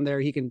go down there.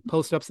 He can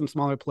post up some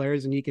smaller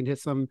players and he can hit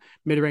some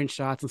mid-range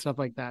shots and stuff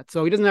like that.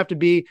 So he doesn't have to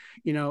be,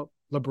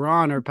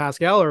 LeBron or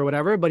Pascal or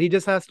whatever, but he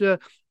just has to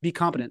be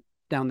competent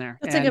down there.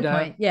 That's a good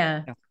point.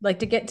 Yeah. Like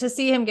to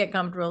see him get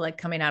comfortable, like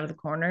coming out of the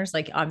corners,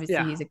 like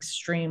obviously he's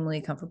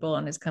extremely comfortable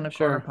in his kind of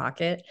corner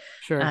pocket.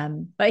 Sure.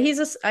 But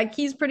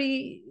he's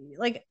pretty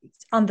like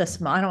on the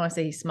small, I don't want to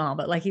say he's small,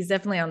 but like he's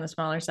definitely on the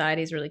smaller side.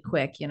 He's really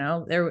quick,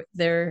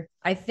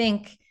 I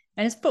think,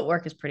 and his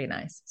footwork is pretty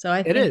nice. So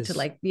I think to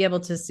like be able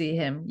to see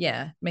him,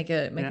 make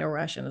a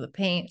rush into the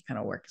paint, kind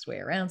of work his way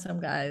around some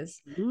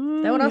guys.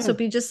 That would also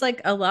be just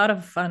like a lot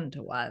of fun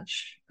to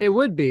watch. It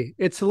would be.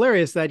 It's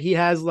hilarious that he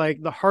has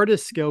like the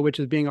hardest skill, which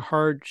is being a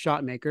hard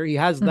shot maker. He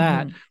has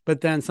that, but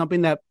then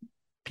something that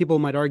people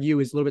might argue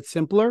is a little bit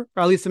simpler,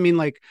 or at least, I mean,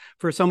 like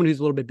for someone who's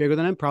a little bit bigger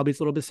than him, probably it's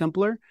a little bit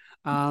simpler.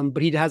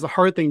 But he has a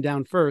hard thing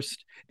down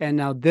first. And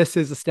now this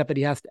is a step that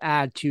he has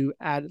to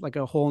add like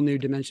a whole new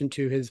dimension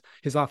to his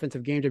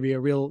offensive game to be a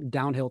real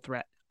downhill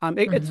threat.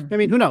 It's, I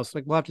mean, who knows?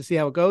 Like we'll have to see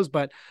how it goes,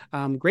 but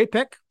great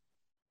pick.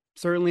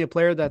 Certainly a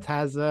player that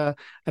has a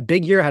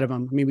big year ahead of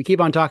him. I mean, we keep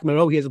on talking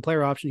about, he has a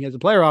player option. He has a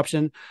player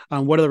option.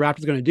 What are the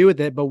Raptors going to do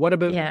with it? But what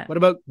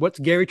about what's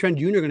Gary Trent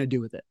Jr. going to do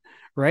with it?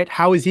 Right?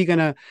 How is he going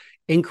to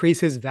increase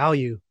his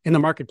value in the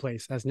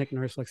marketplace, as Nick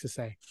Nurse likes to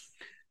say?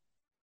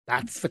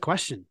 That's the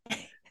question.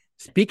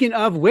 Speaking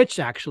of which,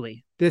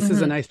 actually, this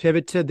is a nice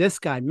pivot to this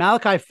guy,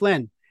 Malachi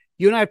Flynn.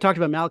 You and I have talked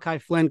about Malachi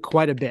Flynn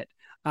quite a bit.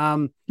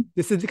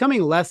 This is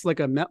becoming less like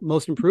a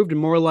most improved and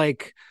more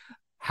like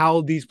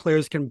how these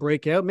players can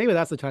break out. Maybe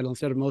that's the title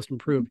instead of most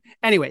improved.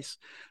 Anyways,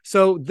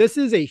 so this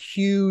is a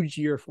huge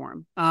year for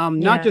him.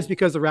 Not just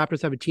because the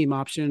Raptors have a team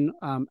option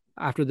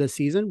after this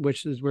season,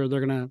 which is where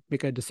they're going to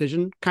make a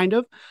decision kind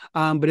of,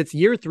 but it's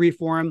year 3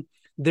 for him.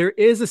 There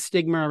is a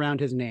stigma around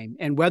his name,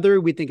 and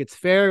whether we think it's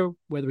fair,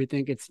 whether we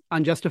think it's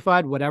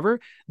unjustified, whatever,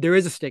 there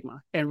is a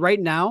stigma. And right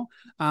now,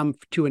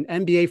 to an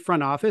NBA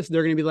front office,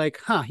 they're going to be like,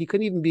 he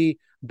couldn't even be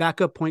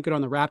backup point guard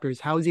on the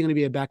Raptors. How is he going to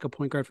be a backup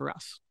point guard for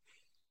us?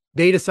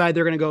 They decide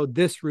they're going to go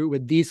this route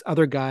with these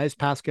other guys,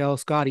 Pascal,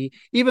 Scotty,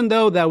 even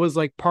though that was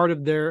like part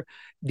of the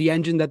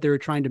engine that they were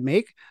trying to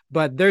make.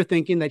 But they're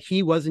thinking that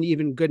he wasn't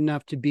even good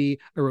enough to be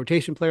a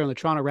rotation player on the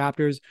Toronto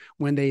Raptors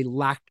when they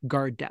lacked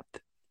guard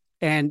depth.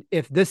 And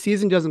if this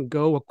season doesn't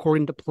go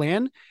according to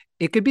plan,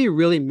 it could be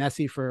really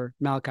messy for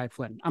Malachi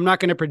Flynn. I'm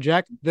not going to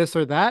project this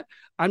or that.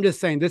 I'm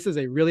just saying this is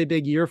a really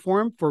big year for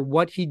him for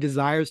what he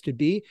desires to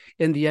be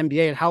in the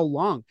NBA and how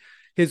long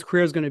his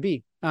career is going to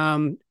be.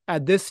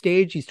 At this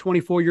stage, he's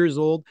 24 years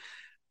old.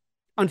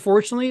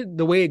 Unfortunately,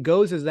 the way it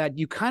goes is that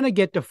you kind of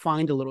get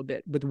defined a little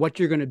bit with what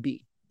you're going to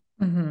be.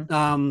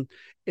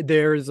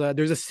 There's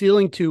a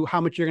ceiling to how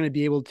much you're going to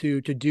be able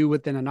to do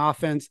within an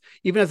offense,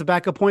 even as a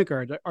backup point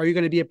guard. Are you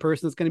going to be a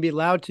person that's going to be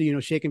allowed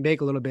to, shake and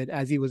bake a little bit,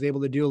 as he was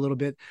able to do a little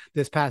bit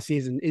this past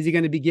season? Is he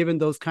going to be given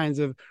those kinds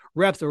of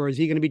reps, or is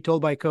he going to be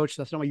told by a coach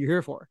that's not what you're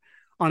here for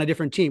on a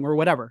different team or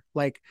whatever?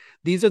 Like,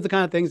 these are the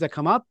kind of things that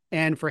come up.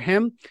 And for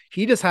him,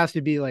 he just has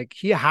to be like,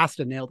 he has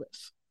to nail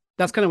this.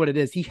 That's kind of what it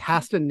is. He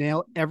has to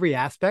nail every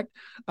aspect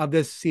of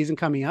this season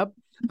coming up.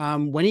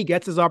 When he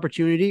gets his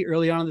opportunity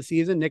early on in the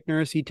season, Nick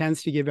Nurse, he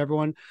tends to give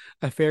everyone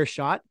a fair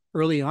shot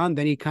early on.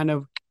 Then he kind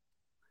of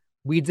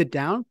weeds it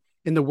down.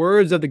 In the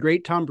words of the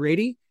great Tom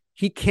Brady,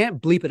 he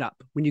can't bleep it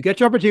up. When you get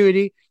your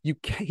opportunity,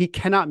 he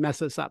cannot mess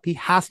this up. He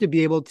has to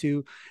be able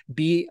to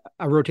be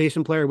a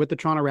rotation player with the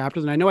Toronto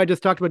Raptors. And I know I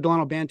just talked about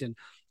Delano Banton.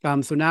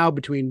 So now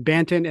between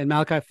Banton and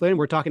Malachi Flynn,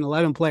 we're talking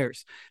 11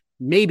 players.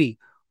 Maybe,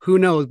 who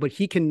knows, but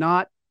he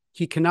cannot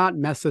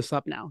mess this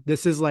up now.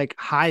 This is like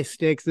high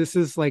stakes. This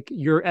is like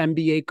your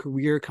NBA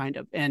career kind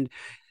of. And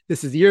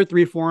this is year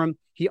 3 for him.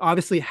 He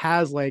obviously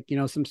has like,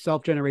 some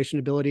self-generation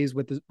abilities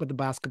with the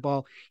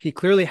basketball. He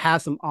clearly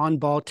has some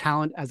on-ball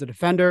talent as a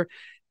defender.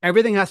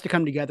 Everything has to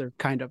come together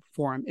kind of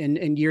for him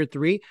in year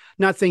 3.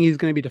 Not saying he's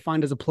going to be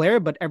defined as a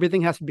player, but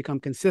everything has to become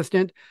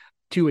consistent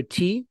to a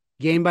T,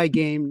 game by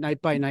game,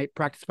 night by night,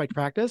 practice by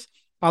practice.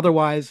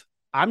 Otherwise,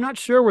 I'm not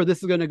sure where this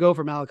is going to go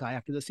for Malachi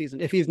after the season,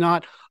 if he's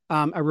not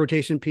a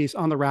rotation piece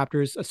on the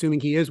Raptors,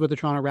 assuming he is with the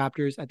Toronto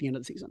Raptors at the end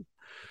of the season.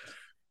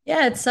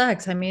 Yeah, it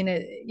sucks. I mean,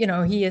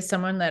 he is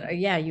someone that,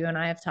 yeah, you and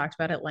I have talked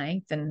about at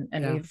length, and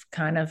we've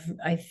kind of,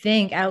 I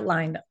think,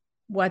 outlined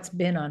what's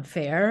been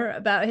unfair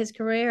about his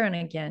career. And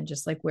again,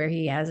 just like where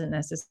he hasn't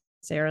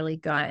necessarily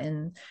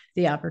gotten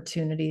the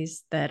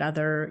opportunities that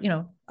either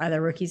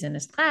rookies in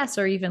his class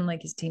or even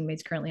like his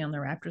teammates currently on the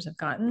Raptors have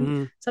gotten.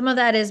 Mm-hmm. Some of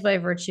that is by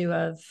virtue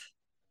of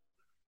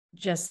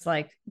just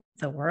like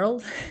the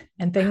world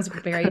and things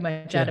very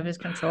much out of his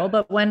control.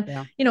 But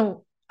when,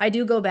 I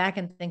do go back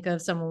and think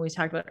of someone we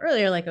talked about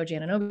earlier, like OG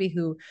Anunoby,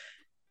 who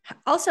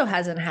also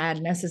hasn't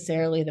had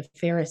necessarily the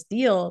fairest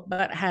deal,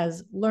 but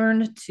has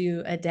learned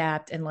to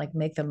adapt and like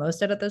make the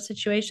most out of those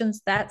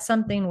situations. That's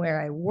something where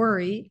I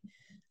worry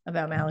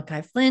about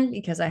Malachi Flynn,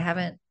 because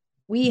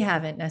we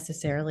haven't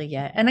necessarily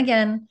yet. And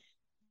again,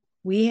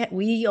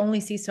 we only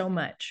see so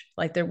much.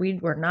 Like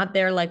we're not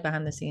there like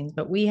behind the scenes,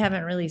 but we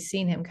haven't really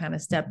seen him kind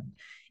of step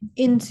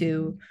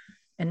into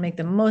and make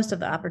the most of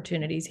the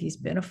opportunities he's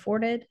been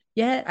afforded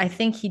yet. I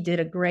think he did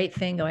a great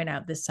thing going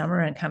out this summer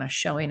and kind of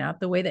showing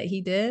up the way that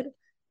he did.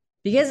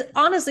 Because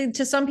honestly,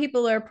 to some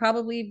people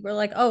were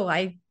like, oh,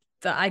 I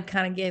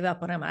kind of gave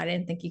up on him. I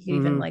didn't think he could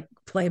even like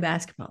play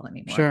basketball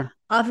anymore. Sure.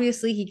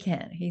 Obviously he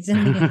can. He's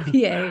in the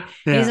NBA.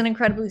 He's an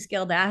incredibly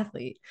skilled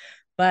athlete,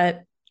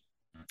 but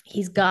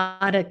he's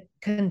got to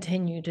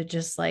continue to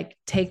just like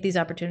take these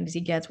opportunities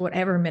he gets,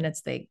 whatever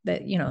minutes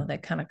that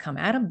kind of come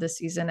at him this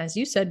season, as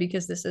you said,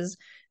 because this is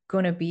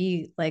going to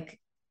be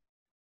like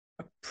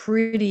a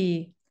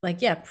pretty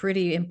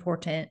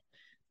important,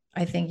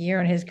 I think, year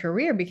in his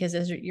career. Because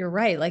as you're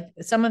right, like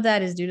some of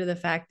that is due to the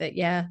fact that,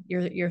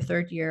 your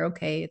third year.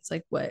 Okay. It's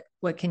like,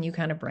 what can you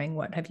kind of bring?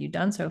 What have you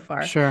done so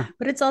far? Sure.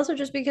 But it's also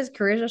just because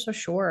careers are so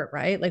short,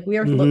 right? Like we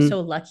are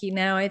so lucky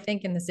now, I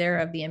think, in this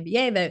era of the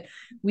NBA, that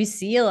we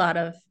see a lot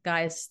of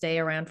guys stay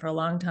around for a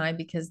long time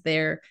because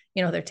they're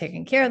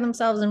taking care of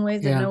themselves in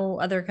ways that no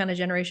other kind of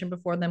generation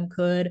before them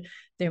could.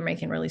 They're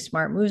making really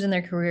smart moves in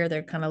their career.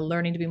 They're kind of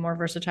learning to be more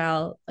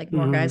versatile. Like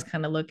more guys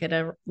kind of look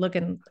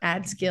and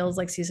add skills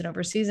like season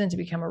over season to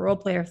become a role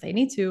player if they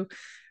need to.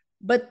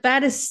 But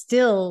that is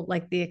still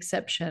like the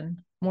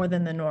exception more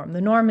than the norm.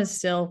 The norm is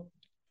still,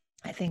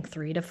 I think,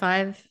 3 to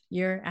 5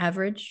 year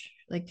average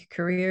like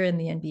career in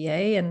the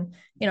NBA. And,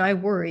 I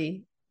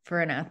worry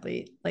for an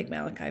athlete like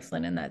Malachi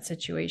Flynn in that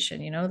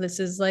situation. This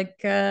is like,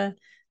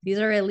 these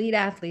are elite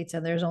athletes,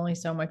 and there's only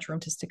so much room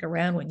to stick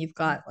around when you've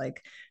got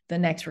like the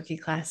next rookie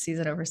class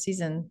season over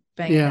season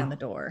banging down the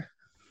door.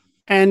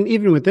 And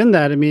even within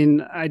that, I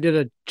mean, I did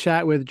a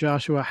chat with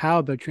Joshua Howe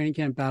about training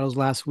camp battles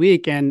last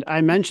week, and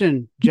I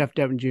mentioned Jeff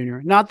Devin Jr.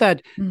 Not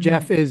that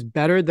Jeff is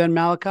better than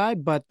Malachi,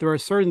 but there are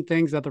certain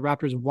things that the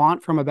Raptors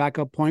want from a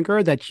backup point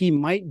guard that he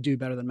might do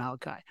better than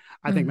Malachi.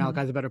 I think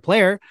Malachi's a better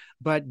player,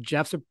 but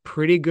Jeff's a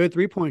pretty good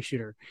three-point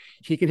shooter.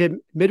 He can hit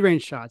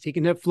mid-range shots. He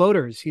can hit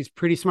floaters. He's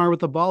pretty smart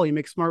with the ball. He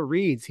makes smart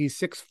reads. He's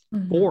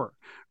 6'4",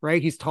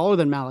 right? He's taller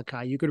than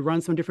Malachi. You could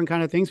run some different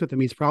kind of things with him.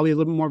 He's probably a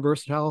little bit more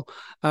versatile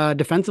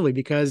defensively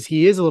because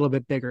he is a little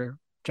bit bigger.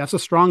 Jeff's a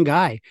strong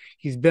guy.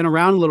 He's been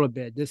around a little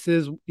bit.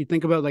 You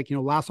think about like,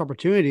 last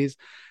opportunities.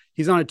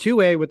 He's on a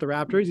two-way with the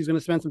Raptors. He's going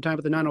to spend some time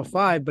with the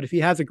 905, but if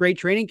he has a great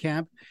training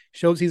camp,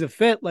 shows he's a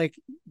fit, like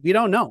we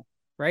don't know.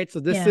 Right.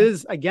 So this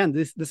is, again,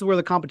 this is where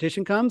the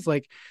competition comes.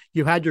 Like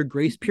you had your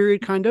grace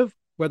period, kind of,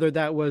 whether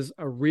that was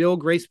a real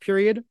grace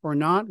period or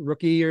not,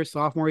 rookie year,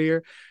 sophomore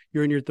year,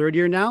 you're in your third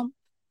year now.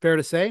 Fair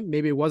to say,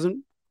 maybe it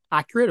wasn't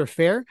accurate or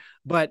fair,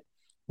 but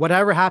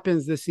whatever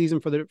happens this season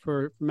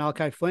for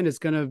Malachi Flynn is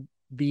going to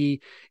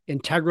be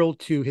integral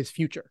to his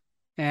future.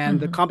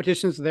 And the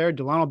competition's there.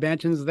 Delano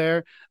Banton's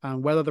there.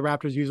 Whether the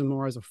Raptors use him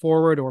more as a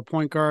forward or a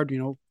point guard,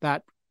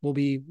 that will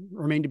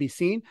remain to be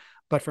seen.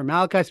 But for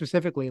Malachi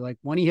specifically, like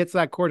when he hits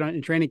that court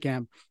in training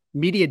camp,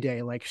 media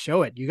day, like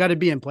show it. You got to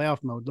be in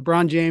playoff mode.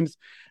 LeBron James,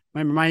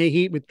 Miami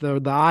Heat with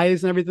the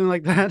eyes and everything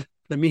like that,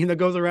 the meme that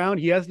goes around,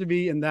 he has to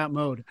be in that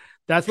mode.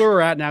 That's where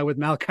we're at now with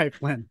Malachi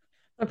Flynn.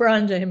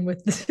 LeBron James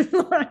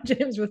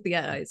with the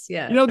eyes.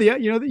 Yeah. You know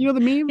the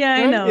meme? Yeah,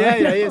 right? I know.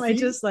 Yeah. I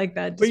just like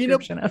that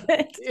description of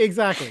it.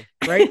 Exactly.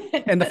 Right.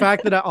 And the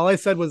fact that all I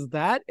said was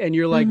that, and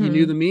you're like, you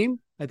knew the meme.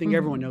 I think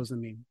everyone knows the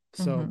meme.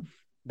 So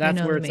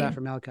that's where it's at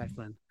for Malachi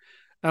Flynn.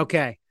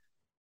 Okay.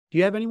 Do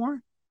you have any more?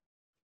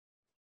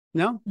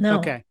 No?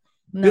 Okay.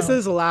 No. This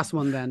is the last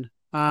one then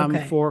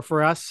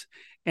for us.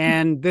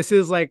 And this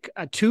is like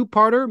a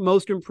two-parter,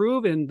 most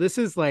improved. And this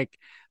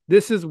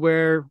is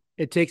where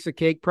it takes a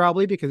cake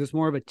probably because it's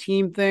more of a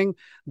team thing.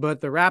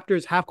 But the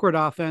Raptors half-court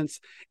offense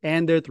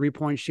and their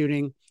three-point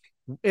shooting,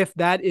 if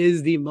that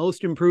is the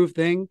most improved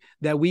thing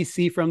that we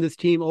see from this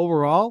team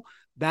overall,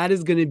 that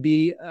is going to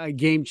be a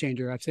game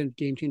changer. I've said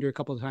game changer a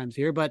couple of times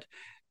here, but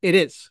it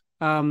is.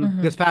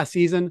 This past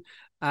season,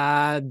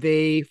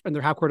 they in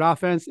their half-court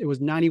offense, it was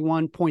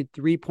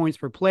 91.3 points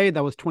per play.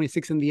 That was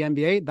 26 in the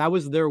NBA. That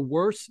was their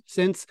worst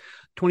since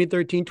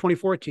 2013,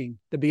 2014,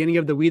 the beginning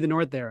of the We the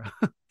North era.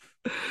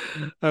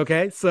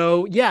 Okay,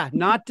 so yeah,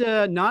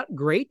 not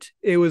great.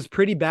 It was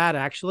pretty bad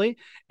actually.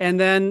 And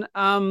then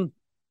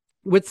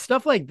with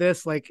stuff like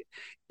this, like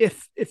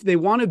if they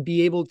want to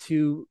be able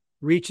to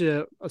reach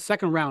a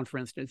second round, for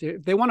instance,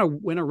 if they want to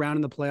win a round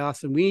in the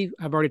playoffs, and we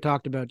have already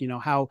talked about,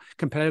 how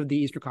competitive the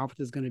Eastern Conference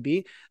is going to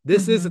be,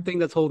 this is the thing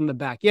that's holding them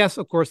back. Yes,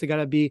 of course, they got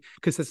to be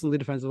consistently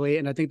defensively,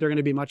 and I think they're going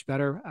to be much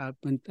better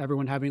when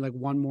everyone having like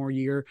one more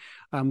year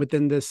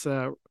within this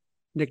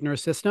Nick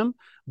Nurse system.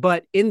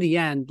 But in the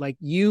end, like,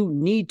 you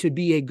need to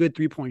be a good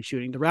 3-point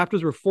shooting. The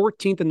Raptors were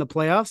 14th in the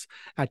playoffs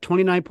at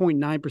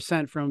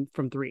 29.9%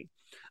 from three.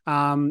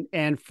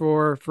 And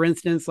for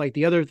instance, like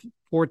the other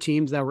 4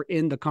 teams that were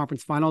in the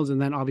conference finals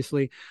and then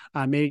obviously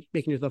making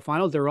it to the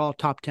finals, they're all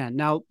top 10.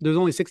 Now, there's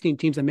only 16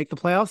 teams that make the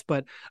playoffs,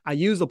 but I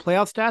use the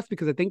playoff stats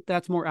because I think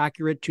that's more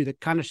accurate to the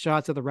kind of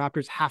shots that the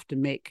Raptors have to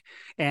make.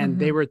 And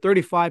they were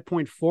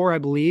 35.4, I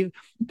believe,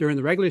 during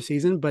the regular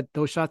season, but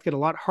those shots get a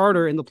lot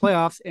harder in the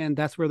playoffs, and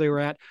that's where they were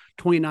at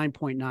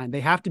 29.9.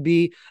 They have to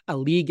be a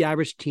league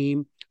average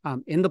team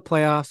in the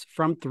playoffs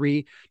from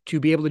 3 to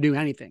be able to do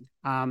anything.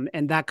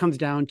 And that comes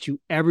down to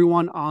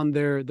everyone on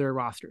their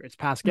roster. It's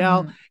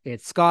Pascal,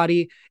 it's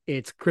Scotty,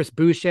 it's Chris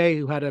Boucher,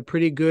 who had a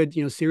pretty good,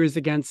 series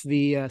against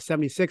the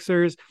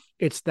 76ers.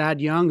 It's Thad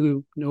Young,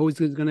 who knows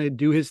he's going to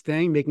do his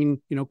thing, making,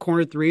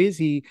 corner threes.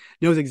 He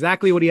knows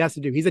exactly what he has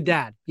to do. He's a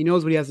dad. He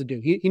knows what he has to do.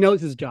 He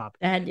knows his job.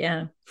 Dad,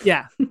 yeah.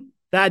 Yeah.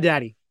 That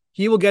daddy.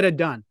 He will get it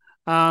done.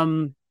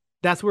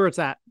 That's where it's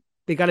at.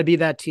 They got to be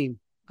that team.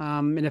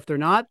 And if they're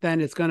not,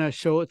 then it's going to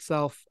show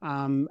itself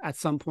at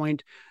some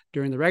point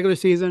during the regular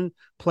season,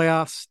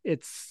 playoffs.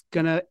 It's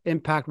going to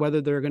impact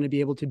whether they're going to be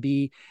able to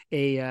be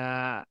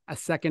a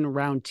second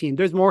round team.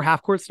 There's more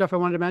half court stuff I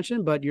wanted to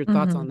mention, but your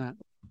thoughts on that?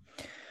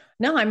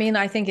 No, I mean,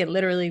 I think it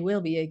literally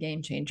will be a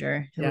game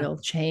changer. It will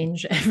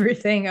change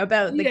everything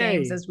about the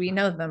games as we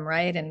know them,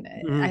 right? And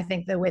I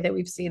think the way that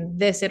we've seen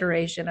this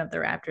iteration of the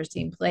Raptors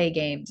team play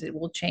games, it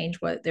will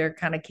change what they're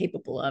kind of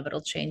capable of. It'll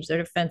change their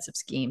defensive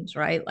schemes,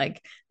 right?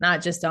 Like,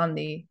 not just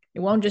it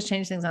won't just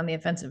change things on the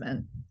offensive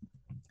end.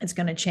 It's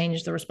going to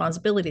change the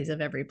responsibilities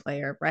of every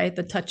player, right?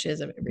 The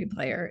touches of every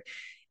player.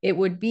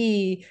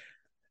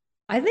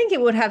 I think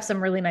it would have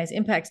some really nice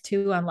impacts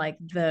too on like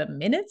the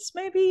minutes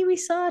maybe we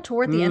saw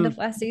toward the end of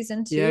last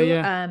season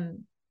too,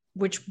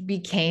 which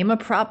became a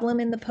problem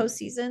in the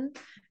postseason.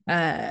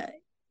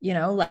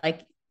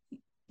 Like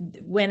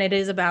when it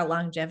is about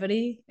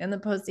longevity in the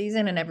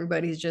postseason and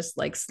everybody's just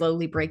like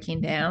slowly breaking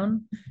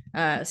down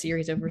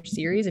series over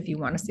series. If you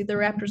want to see the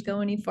Raptors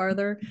go any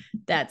farther,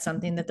 that's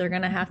something that they're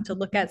going to have to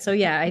look at. So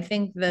yeah, I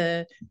think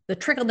the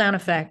trickle down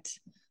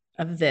effect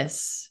of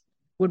this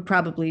would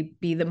probably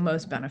be the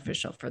most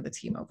beneficial for the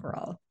team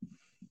overall.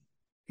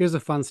 Here's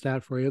a fun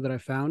stat for you that I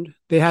found.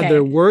 They had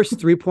their worst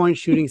 3-point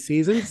shooting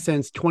season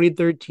since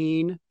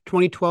 2012,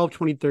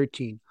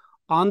 2013.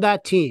 On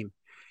that team,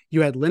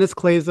 you had Linus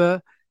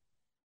Kleza,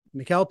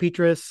 Mikael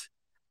Petras,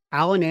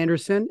 Allen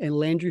Anderson, and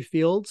Landry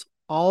Fields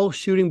all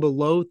shooting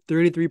below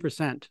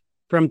 33%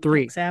 from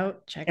 3. Checks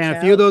out. A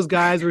few of those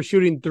guys were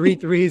shooting 3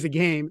 threes a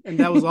game. And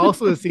that was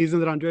also the season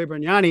that Andre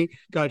Bargnani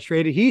got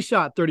traded. He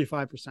shot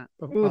 35%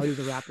 while he was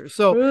the Raptors.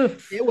 So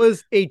it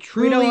was a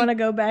truly... We don't want to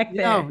go back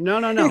there.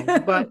 No.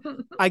 But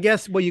I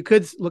guess you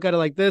could look at it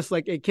like this,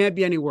 like it can't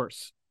be any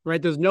worse,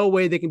 right? There's no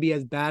way they can be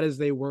as bad as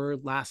they were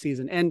last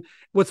season. And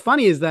what's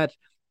funny is that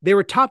they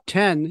were top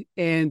 10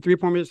 in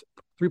three-point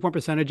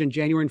percentage in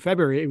January and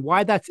February. And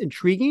why that's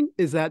intriguing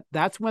is that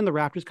that's when the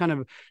Raptors kind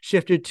of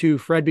shifted to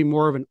Fred being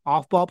more of an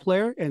off-ball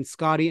player and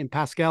Scotty and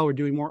Pascal were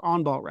doing more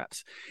on-ball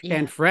reps.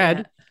 And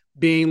Fred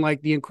being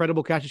like the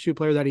incredible catch and shoot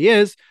player that he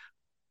is,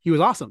 he was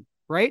awesome,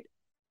 right?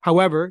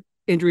 However,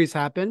 injuries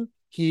happen.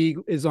 He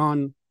is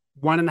on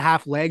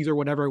 1.5 legs or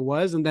whatever it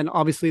was. And then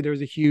obviously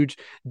there's a huge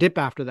dip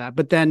after that.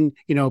 But then,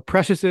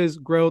 Precious's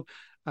growth,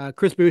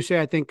 Chris Boucher,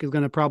 I think, is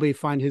going to probably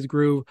find his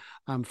groove.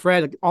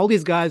 Fred, all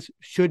these guys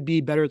should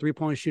be better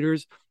 3-point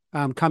shooters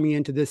coming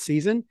into this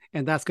season,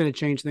 and that's going to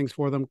change things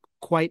for them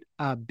quite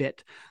a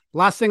bit.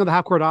 Last thing on the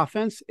half-court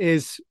offense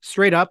is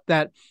straight up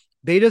that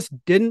they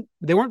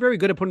weren't very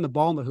good at putting the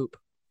ball in the hoop.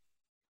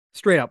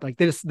 Straight up, like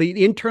this,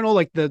 the internal,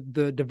 like the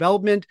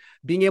development,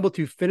 being able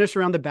to finish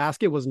around the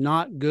basket was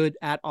not good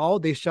at all.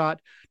 They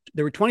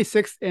were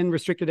 26th in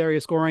restricted area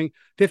scoring,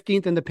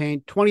 15th in the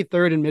paint,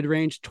 23rd in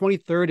mid-range,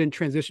 23rd in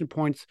transition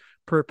points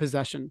per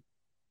possession,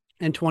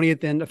 and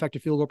 20th in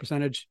effective field goal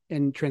percentage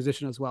in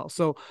transition as well.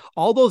 So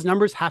all those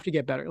numbers have to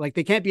get better. Like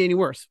they can't be any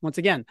worse. Once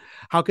again,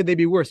 how could they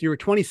be worse? You were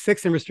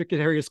 26th in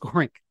restricted area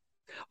scoring.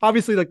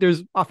 Obviously, like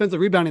there's offensive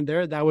rebounding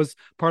there. That was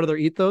part of their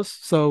ethos.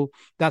 So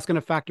that's going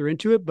to factor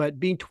into it. But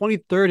being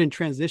 23rd in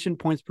transition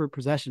points per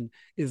possession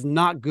is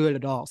not good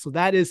at all. So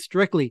that is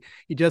strictly,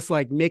 you just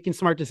like making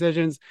smart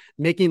decisions,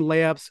 making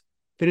layups,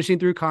 finishing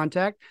through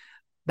contact.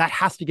 That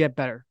has to get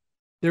better.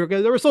 They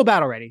were so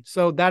bad already.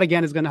 So that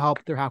again is going to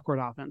help their half-court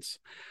offense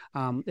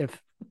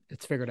if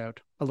it's figured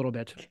out a little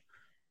bit.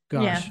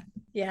 Gosh.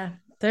 Yeah.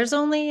 There's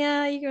only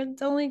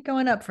it's only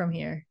going up from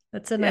here.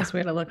 That's a nice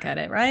way to look at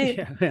it,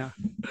 right? Yeah.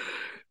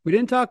 We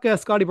didn't talk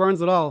Scotty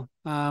Barnes at all.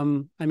 I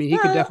mean, he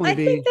could definitely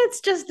be. I think that's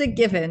just a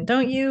given,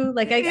 don't you?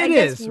 Like, I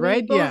guess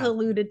we both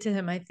alluded to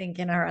him, I think,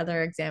 in our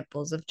other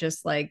examples of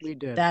just like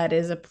that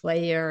is a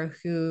player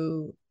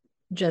who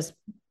just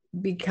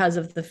because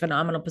of the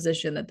phenomenal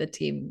position that the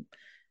team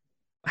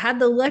had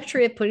the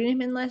luxury of putting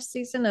him in last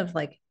season, of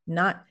like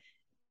not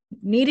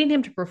needing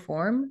him to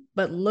perform,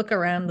 but look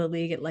around the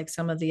league at like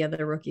some of the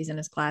other rookies in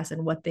his class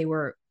and what they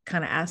were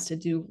kind of asked to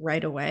do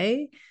right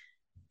away.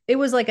 It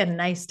was like a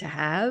nice to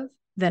have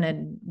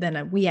than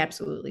a we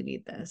absolutely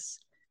need this.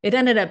 It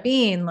ended up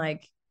being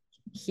like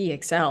he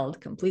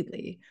excelled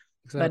completely.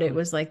 Exactly. But it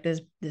was like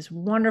this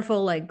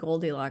wonderful like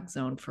Goldilocks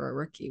zone for a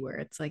rookie, where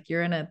it's like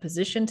you're in a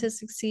position to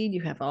succeed.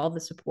 You have all the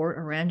support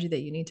around you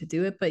that you need to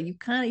do it, but you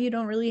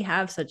don't really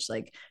have such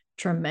like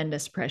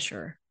tremendous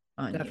pressure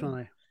on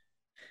Definitely.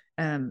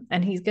 You.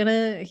 And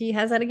he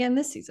has that again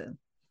this season.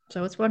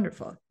 So it's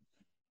wonderful.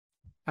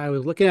 I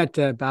was looking at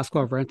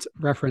Basketball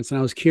Reference, and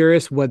I was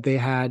curious what they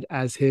had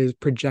as his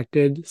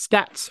projected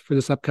stats for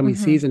this upcoming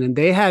season. And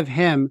they have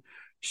him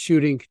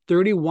shooting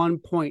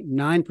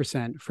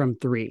 31.9% from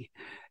three.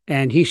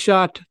 And he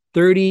shot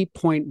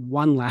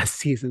 30.1 last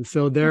season.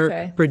 So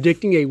they're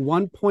predicting a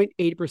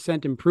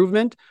 1.8%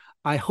 improvement.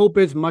 I hope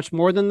it's much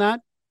more than that,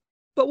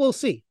 but we'll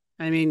see.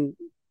 I mean,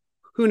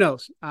 who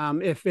knows?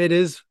 If it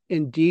is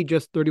indeed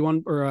just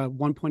 31 or a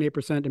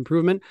 1.8%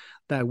 improvement,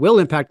 that will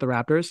impact the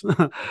Raptors.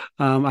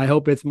 I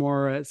hope it's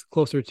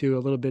closer to a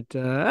little bit,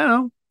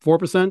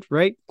 4%,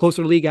 right?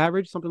 Closer to league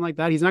average, something like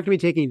that. He's not going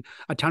to be taking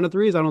a ton of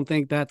threes. I don't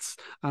think that's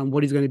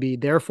what he's going to be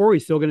there for.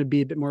 He's still going to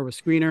be a bit more of a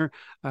screener,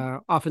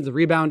 offensive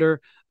rebounder,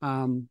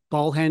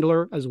 ball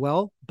handler as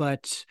well.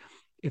 But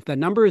if that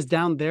number is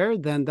down there,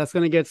 then that's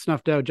going to get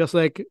snuffed out, just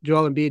like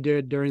Joel Embiid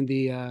did during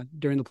the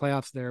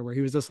playoffs there, where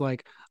he was just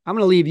like, I'm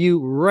going to leave you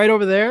right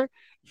over there.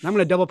 And I'm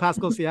going to double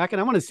Pascal Siakam.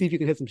 I want to see if you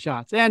can hit some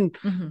shots. And,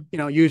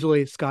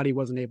 usually Scottie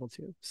wasn't able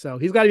to. So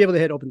he's got to be able to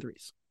hit open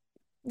threes.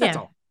 That's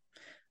all.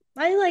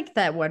 I like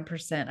that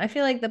 1%. I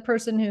feel like the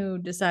person who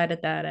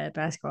decided that at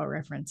Basketball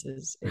Reference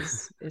is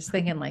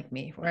thinking like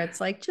me, where it's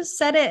like, just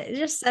set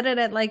it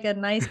at like a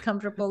nice,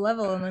 comfortable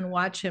level, and then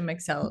watch him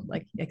excel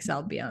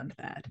beyond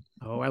that.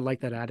 Oh, I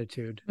like that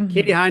attitude.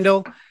 Katie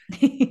Heindel,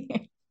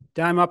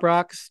 Dime Up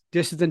Rocks,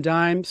 Dishes and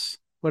Dimes.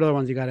 What other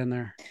ones you got in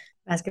there?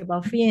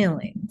 Basketball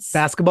Feelings.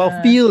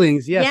 Basketball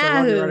Feelings. Yes, Yahoo. I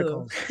love your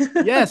articles.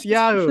 Yes,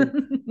 Yahoo. I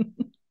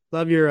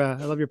love your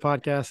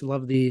podcast. I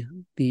love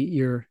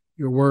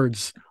your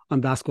words on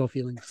Basketball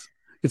Feelings.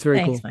 It's very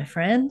cool. Thanks, my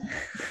friend.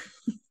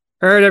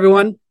 All right,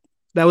 everyone.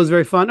 That was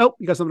very fun. Oh,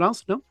 you got something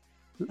else? No?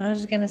 I was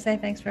just going to say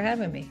thanks for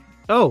having me.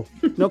 Oh,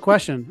 no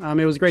question.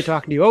 It was great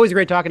talking to you. Always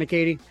great talking to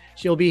Katie.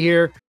 She'll be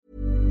here.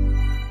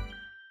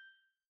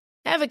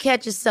 Ever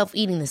catch yourself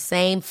eating the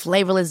same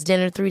flavorless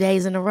dinner 3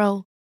 days in a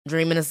row?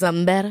 Dreaming of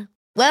something better?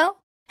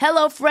 Well,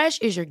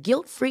 HelloFresh is your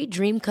guilt-free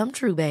dream come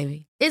true,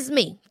 baby. It's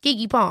me,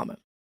 Keke Palmer.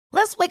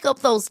 Let's wake up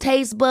those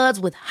taste buds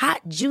with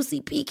hot, juicy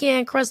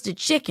pecan-crusted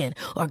chicken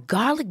or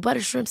garlic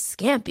butter shrimp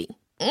scampi.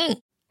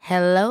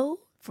 Hello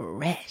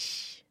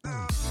Fresh.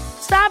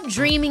 Stop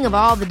dreaming of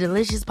all the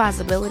delicious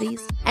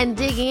possibilities and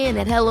dig in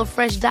at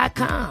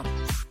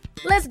HelloFresh.com.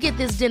 Let's get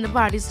this dinner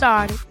party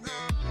started.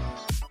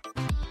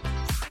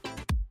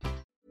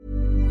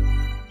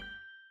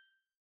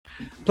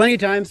 Plenty of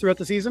times throughout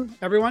the season,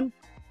 everyone.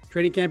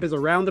 Training camp is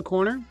around the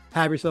corner.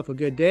 Have yourself a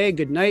good day,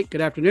 good night,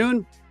 good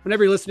afternoon.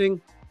 Whenever you're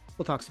listening,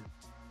 we'll talk soon.